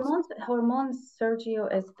 like hormones, Sergio,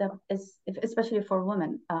 is especially for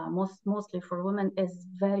women, mostly for women, is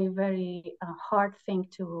very, very hard thing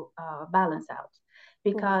to balance out,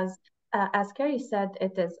 because as Carrie said,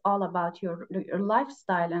 it is all about your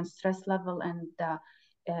lifestyle and stress level and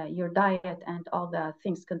your diet and all the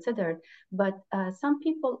things considered. But some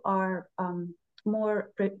people are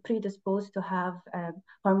more predisposed to have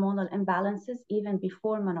hormonal imbalances even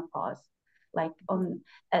before menopause. Like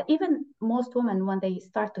even most women, when they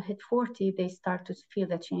start to hit 40, they start to feel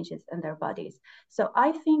the changes in their bodies. So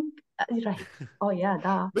I think, right. Oh yeah,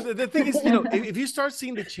 duh. But the thing is, if you start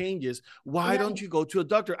seeing the changes, why don't you go to a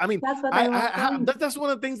doctor? I mean, that's what that's one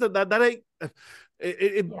of the things that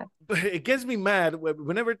it gets me mad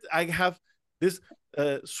whenever I have this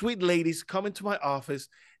sweet ladies come into my office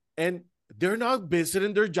and they're not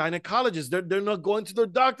visiting their gynecologists. They're not going to their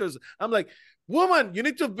doctors. I'm like, woman, you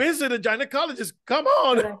need to visit a gynecologist. Come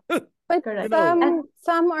on. But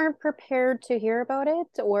some are prepared to hear about it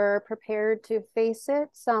or prepared to face it.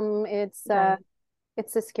 Some it's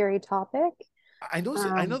a scary topic. I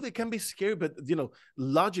know they can be scary, but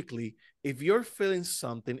logically, if you're feeling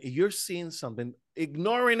something, if you're seeing something,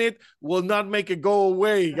 ignoring it will not make it go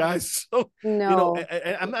away, guys. So no,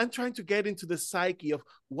 I'm trying to get into the psyche of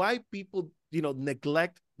why people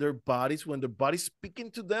neglect their bodies when their body's speaking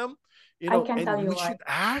to them. I can tell you we why. should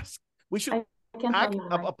ask. We should act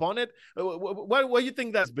upon it. What do you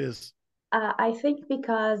think that's, Biz? I think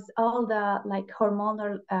because all the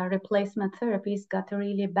hormonal replacement therapies got a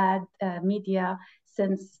really bad media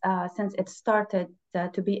since it started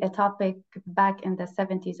to be a topic back in the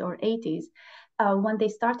 70s or 80s. When they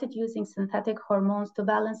started using synthetic hormones to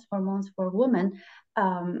balance hormones for women,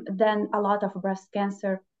 then a lot of breast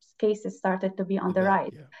cancer cases started to be on the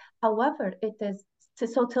rise. Yeah. However, it is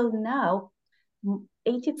so till now,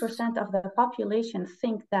 80% of the population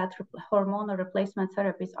think that hormonal replacement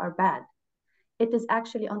therapies are bad. It is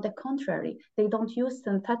actually on the contrary. They don't use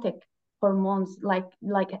synthetic hormones like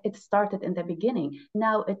it started in the beginning.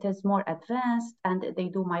 Now it is more advanced, and they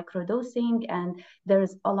do microdosing, and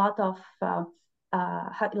there's a lot of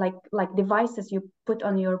like devices you put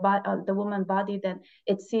on your body, the woman body, then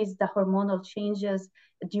it sees the hormonal changes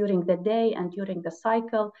during the day and during the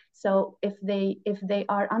cycle. So if they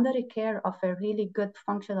are under the care of a really good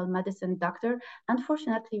functional medicine doctor,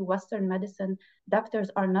 unfortunately Western medicine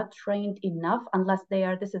doctors are not trained enough unless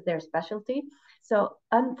this is their specialty. So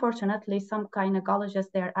unfortunately, some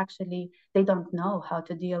gynecologists, they don't know how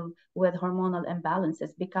to deal with hormonal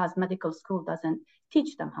imbalances because medical school doesn't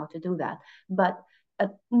teach them how to do that. But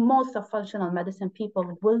most of functional medicine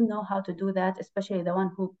people will know how to do that, especially the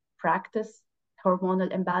one who practice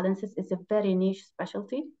hormonal imbalances. It's a very niche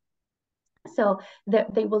specialty. So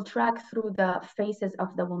they will track through the phases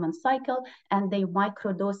of the woman's cycle, and they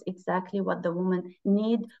microdose exactly what the woman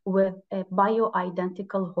need with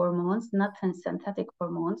bioidentical hormones, not synthetic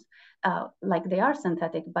hormones, like they are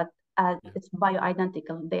synthetic, but it's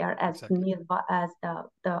bioidentical. They are as near as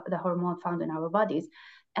the hormone found in our bodies.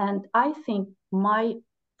 And I think my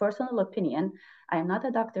personal opinion, I am not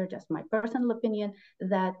a doctor, just my personal opinion,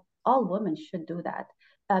 that all women should do that.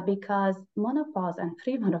 Because menopause and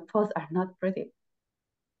premenopause are not pretty.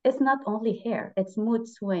 It's not only hair, it's mood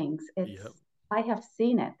swings. I have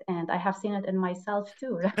seen it, and I have seen it in myself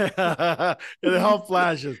too. Right? The hot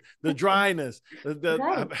flashes, the dryness,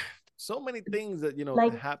 right. So many things that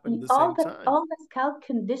like happen at the same time. All the scalp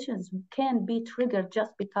conditions can be triggered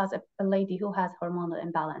just because of a lady who has hormonal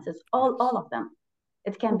imbalances. All of them.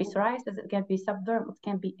 It can be psoriasis, it can be subderm, it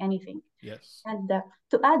can be anything. Yes. And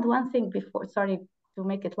to add one thing before, sorry to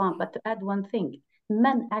make it long, but to add one thing,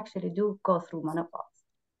 men actually do go through menopause.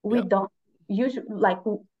 We don't usually, like,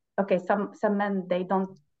 okay, some men, they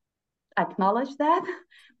don't acknowledge that,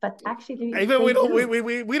 but actually even we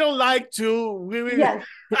don't like to. Yes.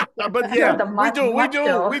 But yeah,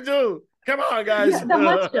 we do. Come on, guys. Yeah, the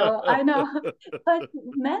macho, I know. But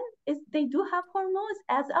men, they do have hormones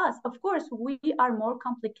as us. Of course, we are more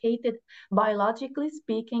complicated biologically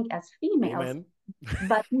speaking as females. Amen.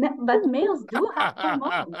 But males do have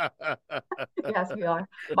hormones. Yes, we are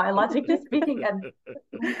biologically speaking, and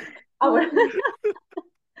our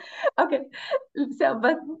okay. So,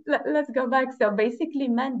 but let's go back. So basically,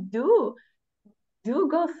 men do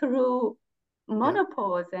go through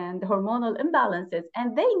menopause and hormonal imbalances,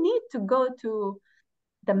 and they need to go to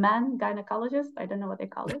the man gynecologist. I don't know what they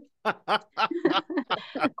call it.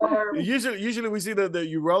 Or usually we see the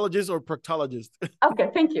urologist or proctologist. Okay,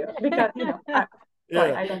 thank you. Because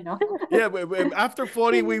sorry, I don't know. Yeah, but after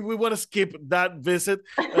 40, we want to skip that visit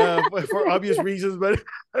for obvious reasons. But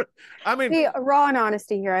I mean, the raw and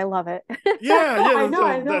honesty here, I love it. Yeah, I know.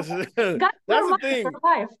 Guys, that's the thing. We're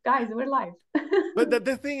live, guys. We're live. But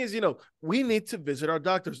the thing is, we need to visit our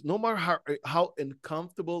doctors, no matter how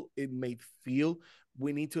uncomfortable it may feel.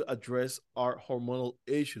 We need to address our hormonal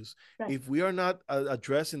issues. Right. If we are not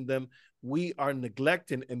addressing them, we are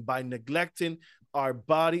neglecting, and by neglecting, our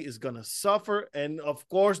body is going to suffer, and of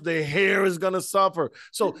course the hair is going to suffer.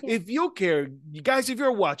 So if you care, you guys, if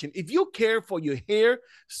you're watching, if you care for your hair,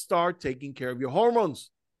 start taking care of your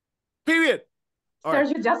hormones, period.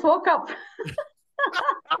 Sergio just woke up.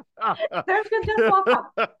 Sergio just woke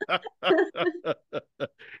up.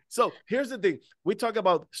 So here's the thing. We talk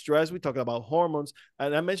about stress, we talk about hormones,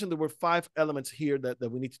 and I mentioned there were 5 elements here that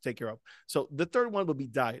we need to take care of. So the third one will be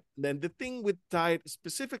diet. Then the thing with diet,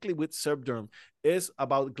 specifically with Sebderm, is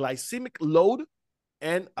about glycemic load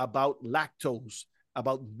and about lactose,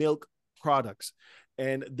 about milk products.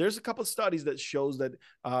 And there's a couple of studies that shows that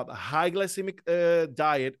a high glycemic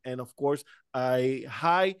diet, and of course a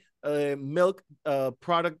high milk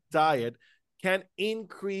product diet, can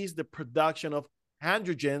increase the production of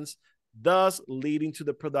androgens, thus leading to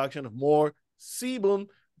the production of more sebum,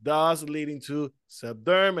 thus leading to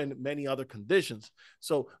sebderm and many other conditions.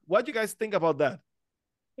 So what do you guys think about that?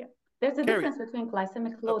 Yeah, there's a difference between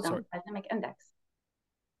glycemic load and glycemic index.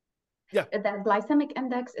 Yeah. The glycemic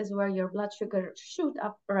index is where your blood sugar shoot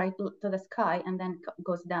up right to the sky and then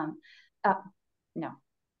goes down. No,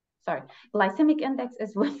 sorry. Glycemic index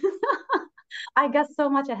is when I got so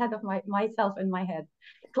much ahead of myself in my head.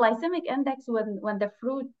 Glycemic index, when the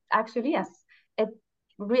fruit actually, yes, it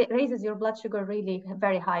raises your blood sugar really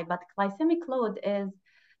very high. But glycemic load is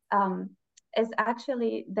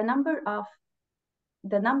actually the number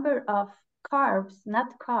of carbs, not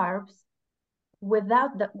carbs,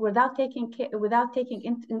 without taking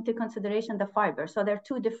into consideration the fiber. So they're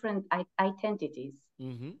two different identities.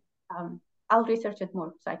 Mm-hmm. I'll research it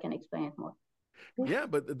more so I can explain it more. Yeah,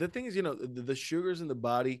 but the thing is, the sugars in the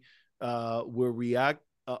body will react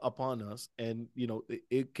upon us, and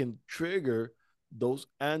it can trigger those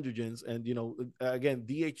androgens. And again,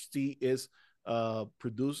 DHT is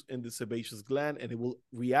produced in the sebaceous gland, and it will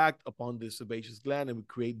react upon the sebaceous gland and will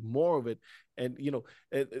create more of it. And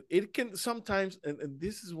it can sometimes, and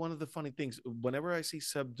this is one of the funny things, whenever I see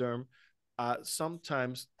Sebderm,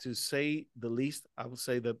 sometimes, to say the least, I would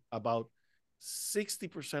say that about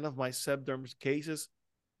 60% of my Sebderm cases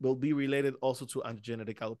will be related also to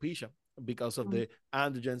androgenetic alopecia because of the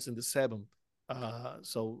androgens in the sebum.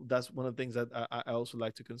 So that's one of the things that I also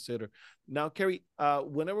like to consider. Now, Carrie,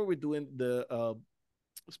 whenever we're doing the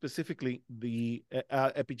specifically the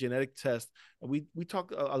epigenetic test, we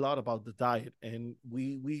talk a lot about the diet, and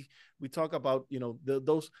we talk about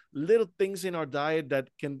those little things in our diet that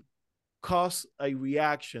can cause a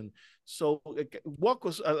reaction. So walk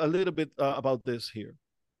us a little bit about this here.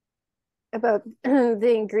 About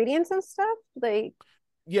the ingredients and stuff, like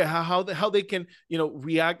yeah, how they can, you know,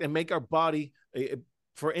 react and make our body,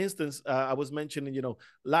 for instance, I was mentioning, you know,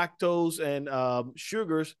 lactose and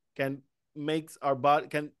sugars can make our body,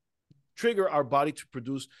 can trigger our body to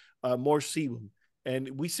produce more sebum.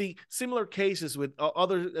 And we see similar cases with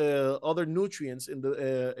other nutrients in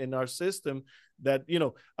the in our system that, you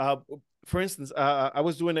know, for instance, I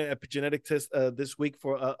was doing an epigenetic test this week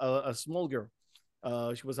for a small girl.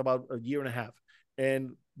 She was about a year and a half.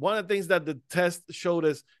 And one of the things that the test showed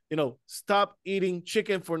us, you know, stop eating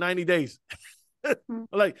chicken for 90 days.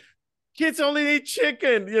 Like, kids only eat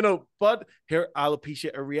chicken, you know, but her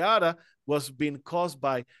alopecia areata was being caused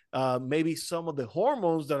by maybe some of the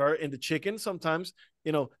hormones that are in the chicken sometimes,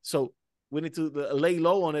 you know. So we need to lay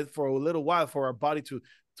low on it for a little while for our body to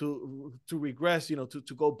regress, you know,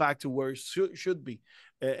 to go back to where it should be.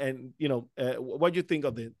 And you know, what do you think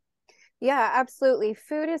of it? yeah, absolutely.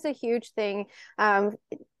 Food is a huge thing.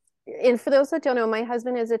 And for those that don't know, my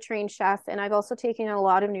husband is a trained chef, and I've also taken a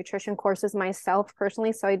lot of nutrition courses myself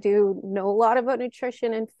personally. So I do know a lot about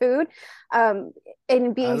nutrition and food. And I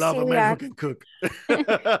being love a man who celiac, can cook. tell me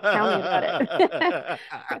about it.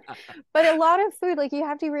 But a lot of food, like you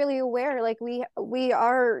have to be really aware, like we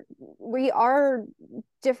are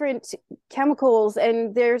different chemicals,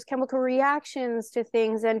 and there's chemical reactions to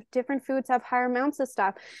things, and different foods have higher amounts of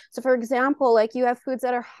stuff. So for example, like you have foods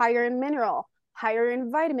that are higher in mineral, higher in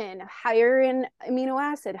vitamin, higher in amino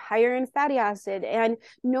acid, higher in fatty acid. And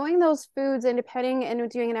knowing those foods, and depending and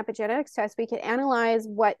doing an epigenetics test, we can analyze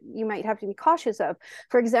what you might have to be cautious of.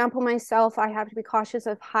 For example, myself, I have to be cautious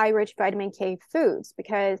of high rich vitamin K foods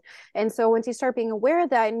and so once you start being aware of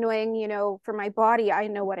that and knowing, you know, for my body, I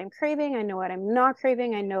know what I'm craving, I know what I'm not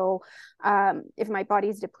craving, I know if my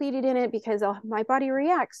body's depleted in it, because my body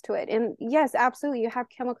reacts to it. And yes, absolutely, you have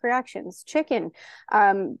chemical reactions. Chicken,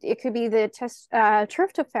 it could be the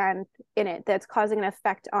tryptophan in it that's causing an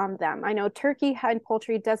effect on them. I know turkey and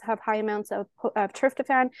poultry does have high amounts of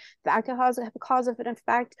tryptophan that can cause of an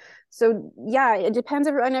effect. So yeah, it depends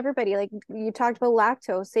on everybody. Like you talked about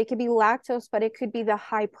lactose, it could be lactose, but it could be the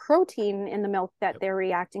high protein in the milk that they're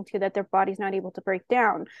reacting to, that their body's not able to break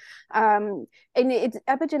down. And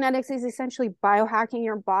epigenetics is essentially biohacking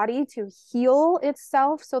your body to heal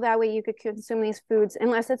itself, so that way you could consume these foods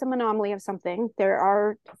unless it's an anomaly of something. There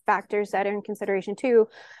are factors that are in consideration too.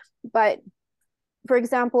 But for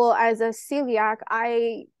example, as a celiac,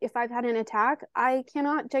 if I've had an attack, I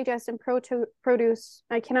cannot digest produce.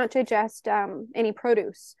 I cannot digest any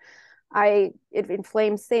produce. It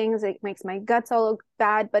inflames things. It makes my guts all look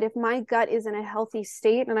bad. But if my gut is in a healthy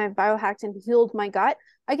state and I've biohacked and healed my gut,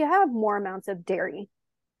 I can have more amounts of dairy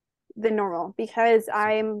than normal, because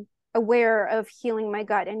I'm aware of healing my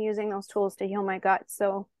gut and using those tools to heal my gut.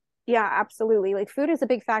 So yeah, absolutely. Like food is a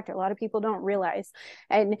big factor. A lot of people don't realize.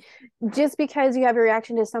 And just because you have a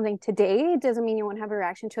reaction to something today doesn't mean you won't have a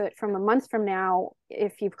reaction to it from a month from now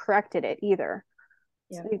if you've corrected it either.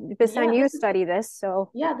 Yeah. Bisan, you study this,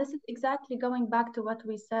 so yeah, this is exactly going back to what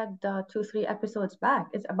we said 2-3 episodes back.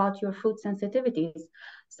 It's about your food sensitivities.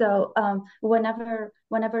 So whenever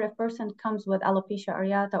a person comes with alopecia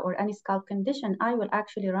areata or any scalp condition, I will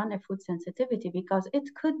actually run a food sensitivity, because it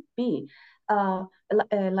could be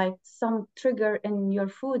like some trigger in your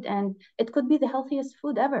food, and it could be the healthiest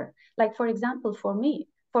food ever. Like for example, for me,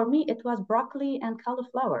 it was broccoli and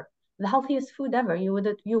cauliflower, the healthiest food ever. You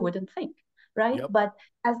wouldn't think, right? Yep. But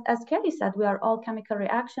as Kerry said, we are all chemical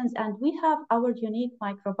reactions, and we have our unique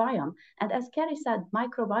microbiome. And as Kerry said,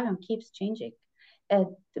 microbiome keeps changing. Uh,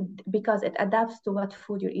 because it adapts to what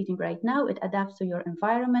food you're eating right now. It adapts to your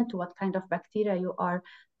environment, to what kind of bacteria you are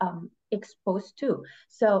exposed to.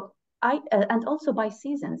 So and also by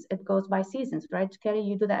seasons, it goes by seasons, right? Kerry,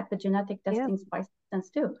 you do the epigenetic testings by seasons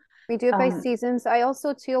too. We do it by seasons. I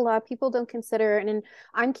also, too, a lot of people don't consider, and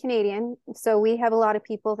I'm Canadian, so we have a lot of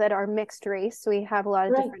people that are mixed race. So we have a lot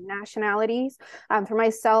of different nationalities. For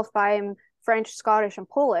myself, I'm French, Scottish, and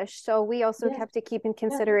Polish. So we also have to keep in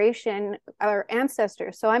consideration our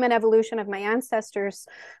ancestors. So I'm an evolution of my ancestors.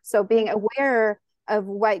 So being aware of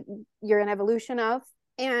what you're an evolution of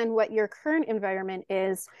and what your current environment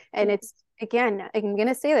is. And it's, again, I'm going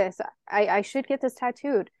to say this, I should get this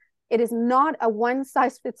tattooed. It is not a one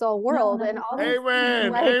size fits all world. No, and all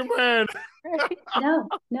amen, like, amen. Right?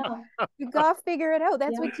 No. You gotta figure it out.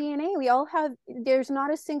 That's what DNA, we all have, there's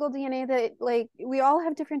not a single DNA that, like, we all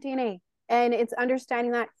have different DNA. And it's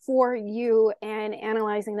understanding that for you and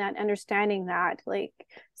analyzing that, understanding that. Like,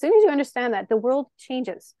 as soon as you understand that, the world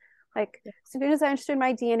changes. Like as soon as I understood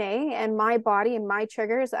my DNA and my body and my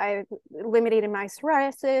triggers, I've eliminated my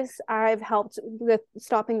psoriasis. I've helped with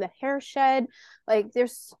stopping the hair shed. Like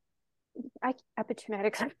there's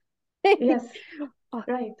epigenetics. Yes,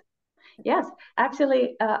 right. Yes,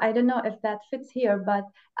 actually, I don't know if that fits here, but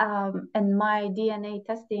in my DNA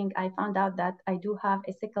testing, I found out that I do have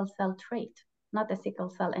a sickle cell trait, not a sickle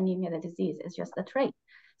cell anemia, the disease, it's just a trait.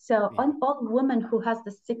 So Yeah. on all women who has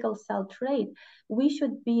the sickle cell trait, we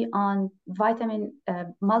should be on vitamin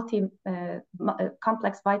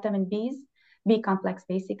complex vitamin B complex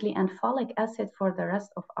basically, and folic acid for the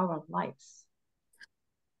rest of our lives.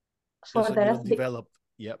 So For so the you rest, don't develop.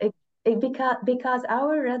 Yep. because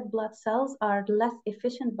our red blood cells are less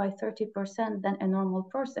efficient by 30% than a normal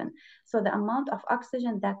person. So the amount of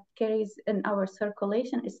oxygen that carries in our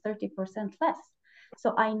circulation is 30% less.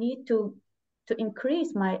 So I need to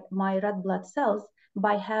increase my red blood cells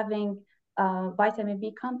by having vitamin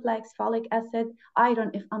B complex, folic acid, iron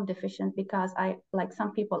if I'm deficient, because I, like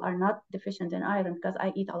some people are not deficient in iron because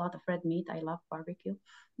I eat a lot of red meat. I love barbecue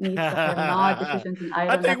meat, so I am not deficient in I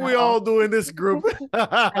iron, think not at we all all. do in this group.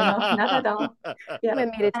 I know, not at all. Yeah, I'm a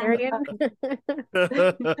and Mediterranean.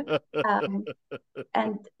 um,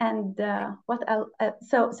 what else?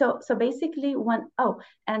 So basically,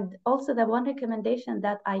 and also the one recommendation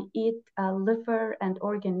that I eat liver and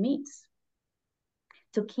organ meats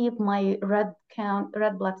to keep my red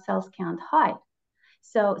blood cells count high.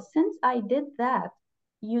 So since I did that,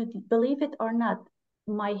 you believe it or not,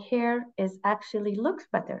 my hair is actually looks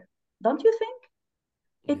better. Don't you think?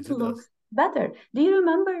 Yes, It it does. looks better. Do you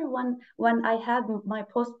remember when I had my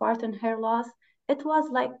postpartum hair loss? It was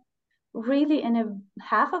like really in a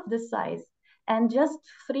half of the size. And just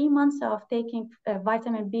 3 months of taking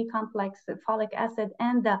vitamin B complex, folic acid,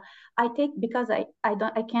 and I take, because I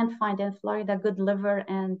can't find in Florida good liver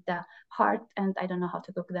and heart, and I don't know how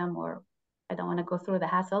to cook them, or I don't want to go through the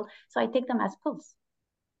hassle. So I take them as pills.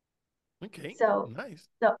 Okay, So, nice.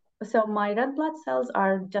 so, so my red blood cells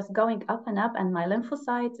are just going up and up, and my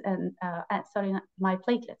lymphocytes and sorry, my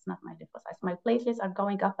platelets, not my lymphocytes, my platelets are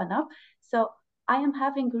going up and up. So I am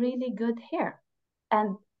having really good hair.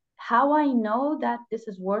 And how I know that this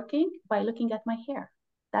is working? By looking at my hair.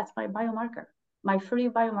 That's my biomarker, my free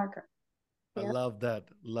biomarker. I Yep. love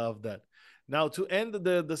that. Love that. Now to end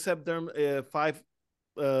the Septerm five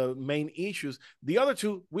main issues, the other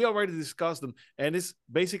two we already discussed them, and it's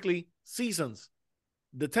basically seasons,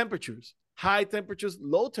 the temperatures, high temperatures,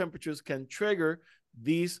 low temperatures can trigger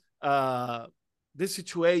these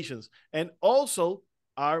situations, and also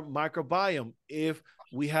our microbiome. If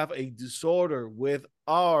we have a disorder with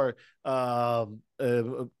our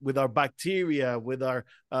bacteria, with our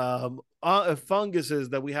funguses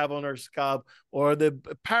that we have on our scalp, or the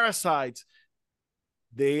parasites,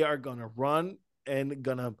 they are gonna run and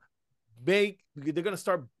gonna they're going to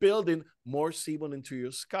start building more sebum into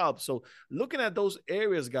your scalp. So looking at those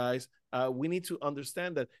areas, guys, we need to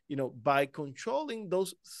understand that, by controlling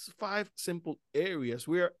those 5 simple areas,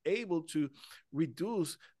 we are able to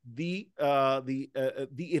reduce the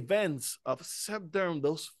events of sebderm.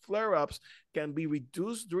 Those flare-ups can be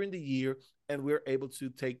reduced during the year, and we're able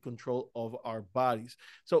to take control of our bodies.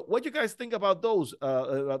 So what do you guys think about those,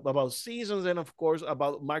 about seasons, and of course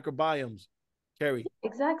about microbiomes? Carrie.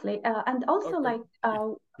 Exactly. And also, like,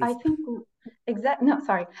 Yeah, I please. think, no,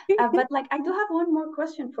 sorry. But like, I do have one more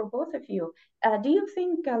question for both of you. Do you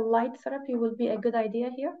think light therapy will be a good idea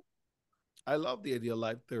here? I love the idea of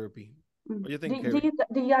light therapy. Mm. What do you Do, think, do Carrie? you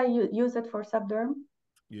do you use it for subderm?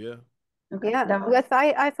 Yeah. Okay. Yeah, with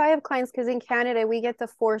if I have clients, because in Canada we get the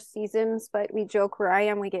 4 seasons, but we joke where I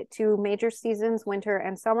am, we get 2 major seasons, winter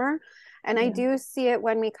and summer. And I Yeah. do see it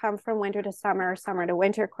when we come from winter to summer, summer to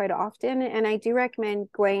winter quite often. And I do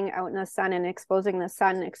recommend going out in the sun and exposing the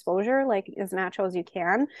sun exposure like as natural as you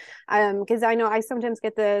can. Because I know I sometimes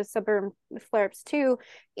get the suburban flare-ups too.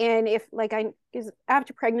 And if like because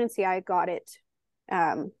after pregnancy I got it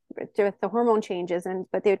with the hormone changes,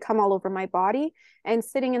 but they would come all over my body, and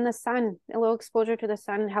sitting in the sun, a little exposure to the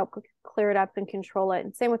sun help clear it up and control it.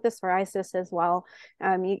 And same with the psoriasis as well.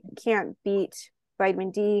 You can't beat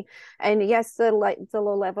vitamin D. And yes, the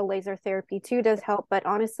low level laser therapy too does help. But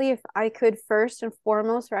honestly, if I could first and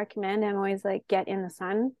foremost recommend, I'm always like, get in the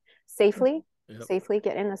sun safely, Yep. safely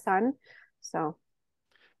get in the sun. So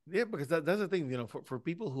Yeah, because that's the thing, for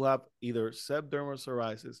people who have either sebderm or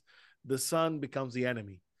psoriasis, the sun becomes the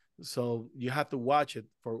enemy. So you have to watch it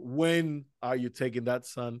for when are you taking that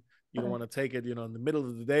sun. You don't want to take it, in the middle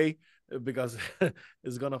of the day, because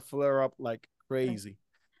it's gonna flare up like crazy.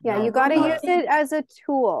 Yeah, No. you got to One more use thing. it as a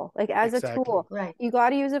tool, like as a Exactly. tool. Right. You got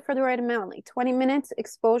to use it for the right amount. Like 20 minutes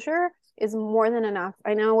exposure is more than enough.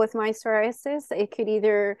 I know with my psoriasis, it could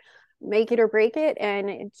either make it or break it, and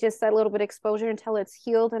it's just that little bit of exposure until it's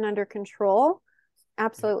healed and under control.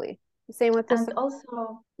 Absolutely. Same with this. And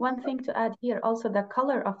also, one thing to add here, also the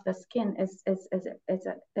color of the skin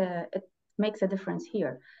it makes a difference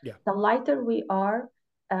here. Yeah. The lighter we are,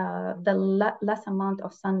 the less amount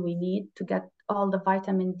of sun we need to get all the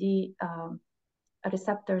vitamin D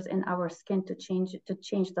receptors in our skin to change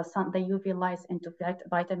the sun, the UV lights into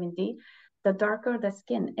vitamin D. The darker the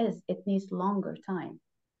skin is, it needs longer time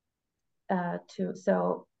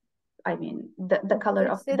so I mean, the color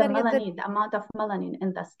of the melanin, the amount of melanin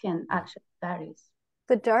in the skin actually varies.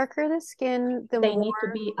 The darker the skin, the they more need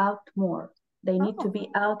to be out more. They need to be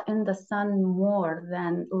out in the sun more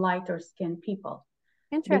than lighter skinned people.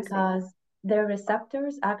 Interesting. Because their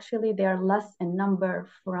receptors actually they're less in number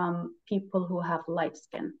from people who have light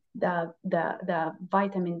skin. The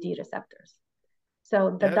vitamin D receptors.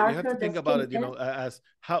 So the darker you have to think about it, as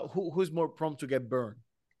who's more prone to get burned?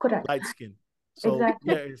 Correct. Light skin. So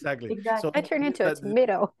exactly. yeah, exactly. Exactly. So I turn into a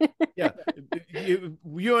tomato. Yeah,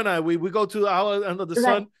 you and I, we go to our under the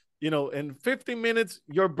sun. In 15 minutes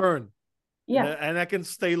you're burned. Yeah, and I can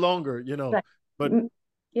stay longer. Right. But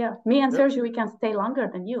yeah, me and Sergio, we can stay longer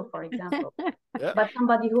than you, for example. Yeah. But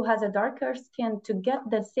somebody who has a darker skin, to get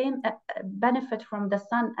the same benefit from the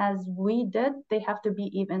sun as we did, they have to be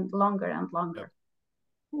even longer and longer.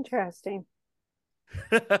 Interesting.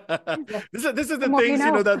 This is the things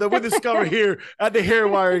that we discover here at the Hair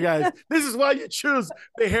Wire, guys. This is why you choose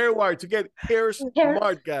the Hair Wire, to get hair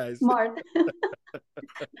smart, guys. Smart.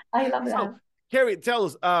 I love that. Carrie, tell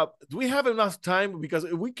us, do we have enough time? Because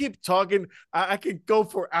if we keep talking, I can go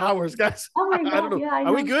for hours, guys. Oh my God, I don't know. yeah, I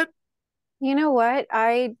know. Are we good? You know what?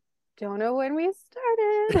 I don't know when we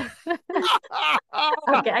started.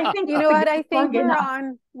 Okay, I think you know what? I think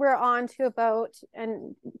we're on to about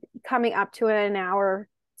and coming up to an hour.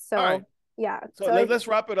 So right. Yeah. So let's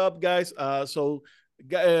wrap it up, guys. I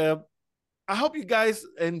hope you guys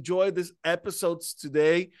enjoyed this episodes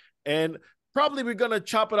today, and probably we're gonna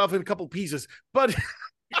chop it off in a couple pieces, but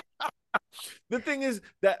the thing is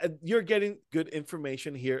that you're getting good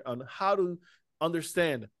information here on how to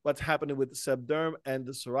understand what's happening with the sebderm and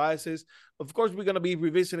the psoriasis. Of course, we're going to be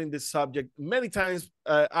revisiting this subject many times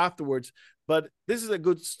afterwards, but this is a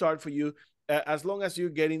good start for you as long as you're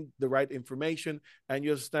getting the right information and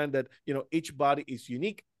you understand that each body is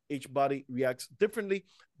unique, each body reacts differently,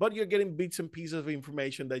 but you're getting bits and pieces of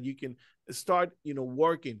information that you can start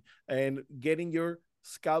working and getting your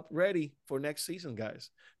scalp ready for next season, guys.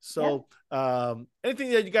 So anything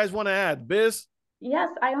that you guys want to add, Biz? Yes,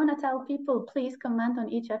 I want to tell people, please comment on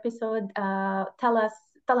each episode. Tell us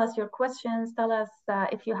your questions. Tell us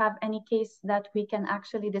if you have any case that we can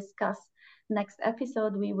actually discuss next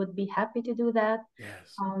episode. We would be happy to do that.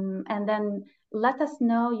 Yes. And then let us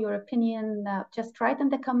know your opinion. Just write in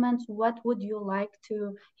the comments, what would you like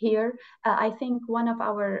to hear? I think one of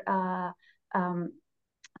our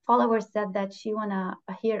followers said that she want to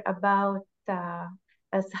hear about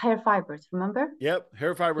as hair fibers, remember? Yep,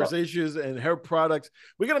 hair fibers issues and hair products.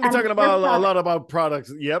 We're going to be talking about a lot about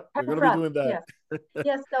products. Yep, we're going to be doing that.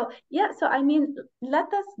 Yes. So I mean,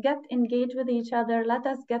 let us get engaged with each other. Let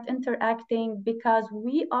us get interacting, because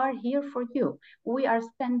we are here for you. We are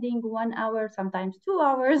spending 1 hour, sometimes 2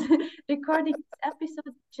 hours recording this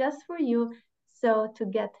episode just for you. So to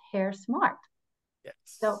get hair smart. Yes.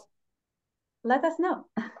 So let us know.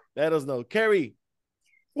 Let us know. Carrie.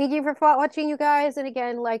 Thank you for watching, you guys. And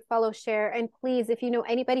again, like, follow, share. And please, if you know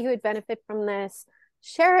anybody who would benefit from this,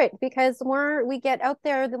 share it, because the more we get out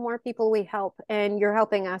there, the more people we help, and you're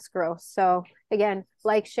helping us grow. So again,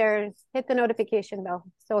 like, share, hit the notification bell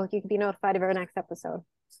so you can be notified of our next episode.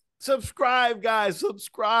 Subscribe, guys.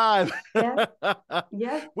 Subscribe. Yes.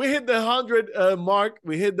 Yes. We hit the 100 mark.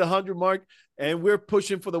 We hit the 100 mark, and we're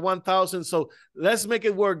pushing for the 1,000. So let's make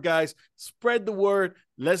it work, guys. Spread the word.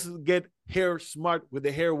 Let's get hair smart with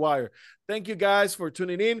the Hair Wire. Thank you guys for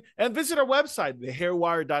tuning in, and visit our website,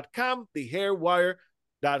 thehairwire.com,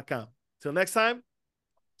 thehairwire.com. Till next time,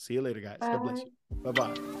 see you later, guys. Bye. God bless you.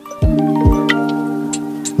 Bye-bye.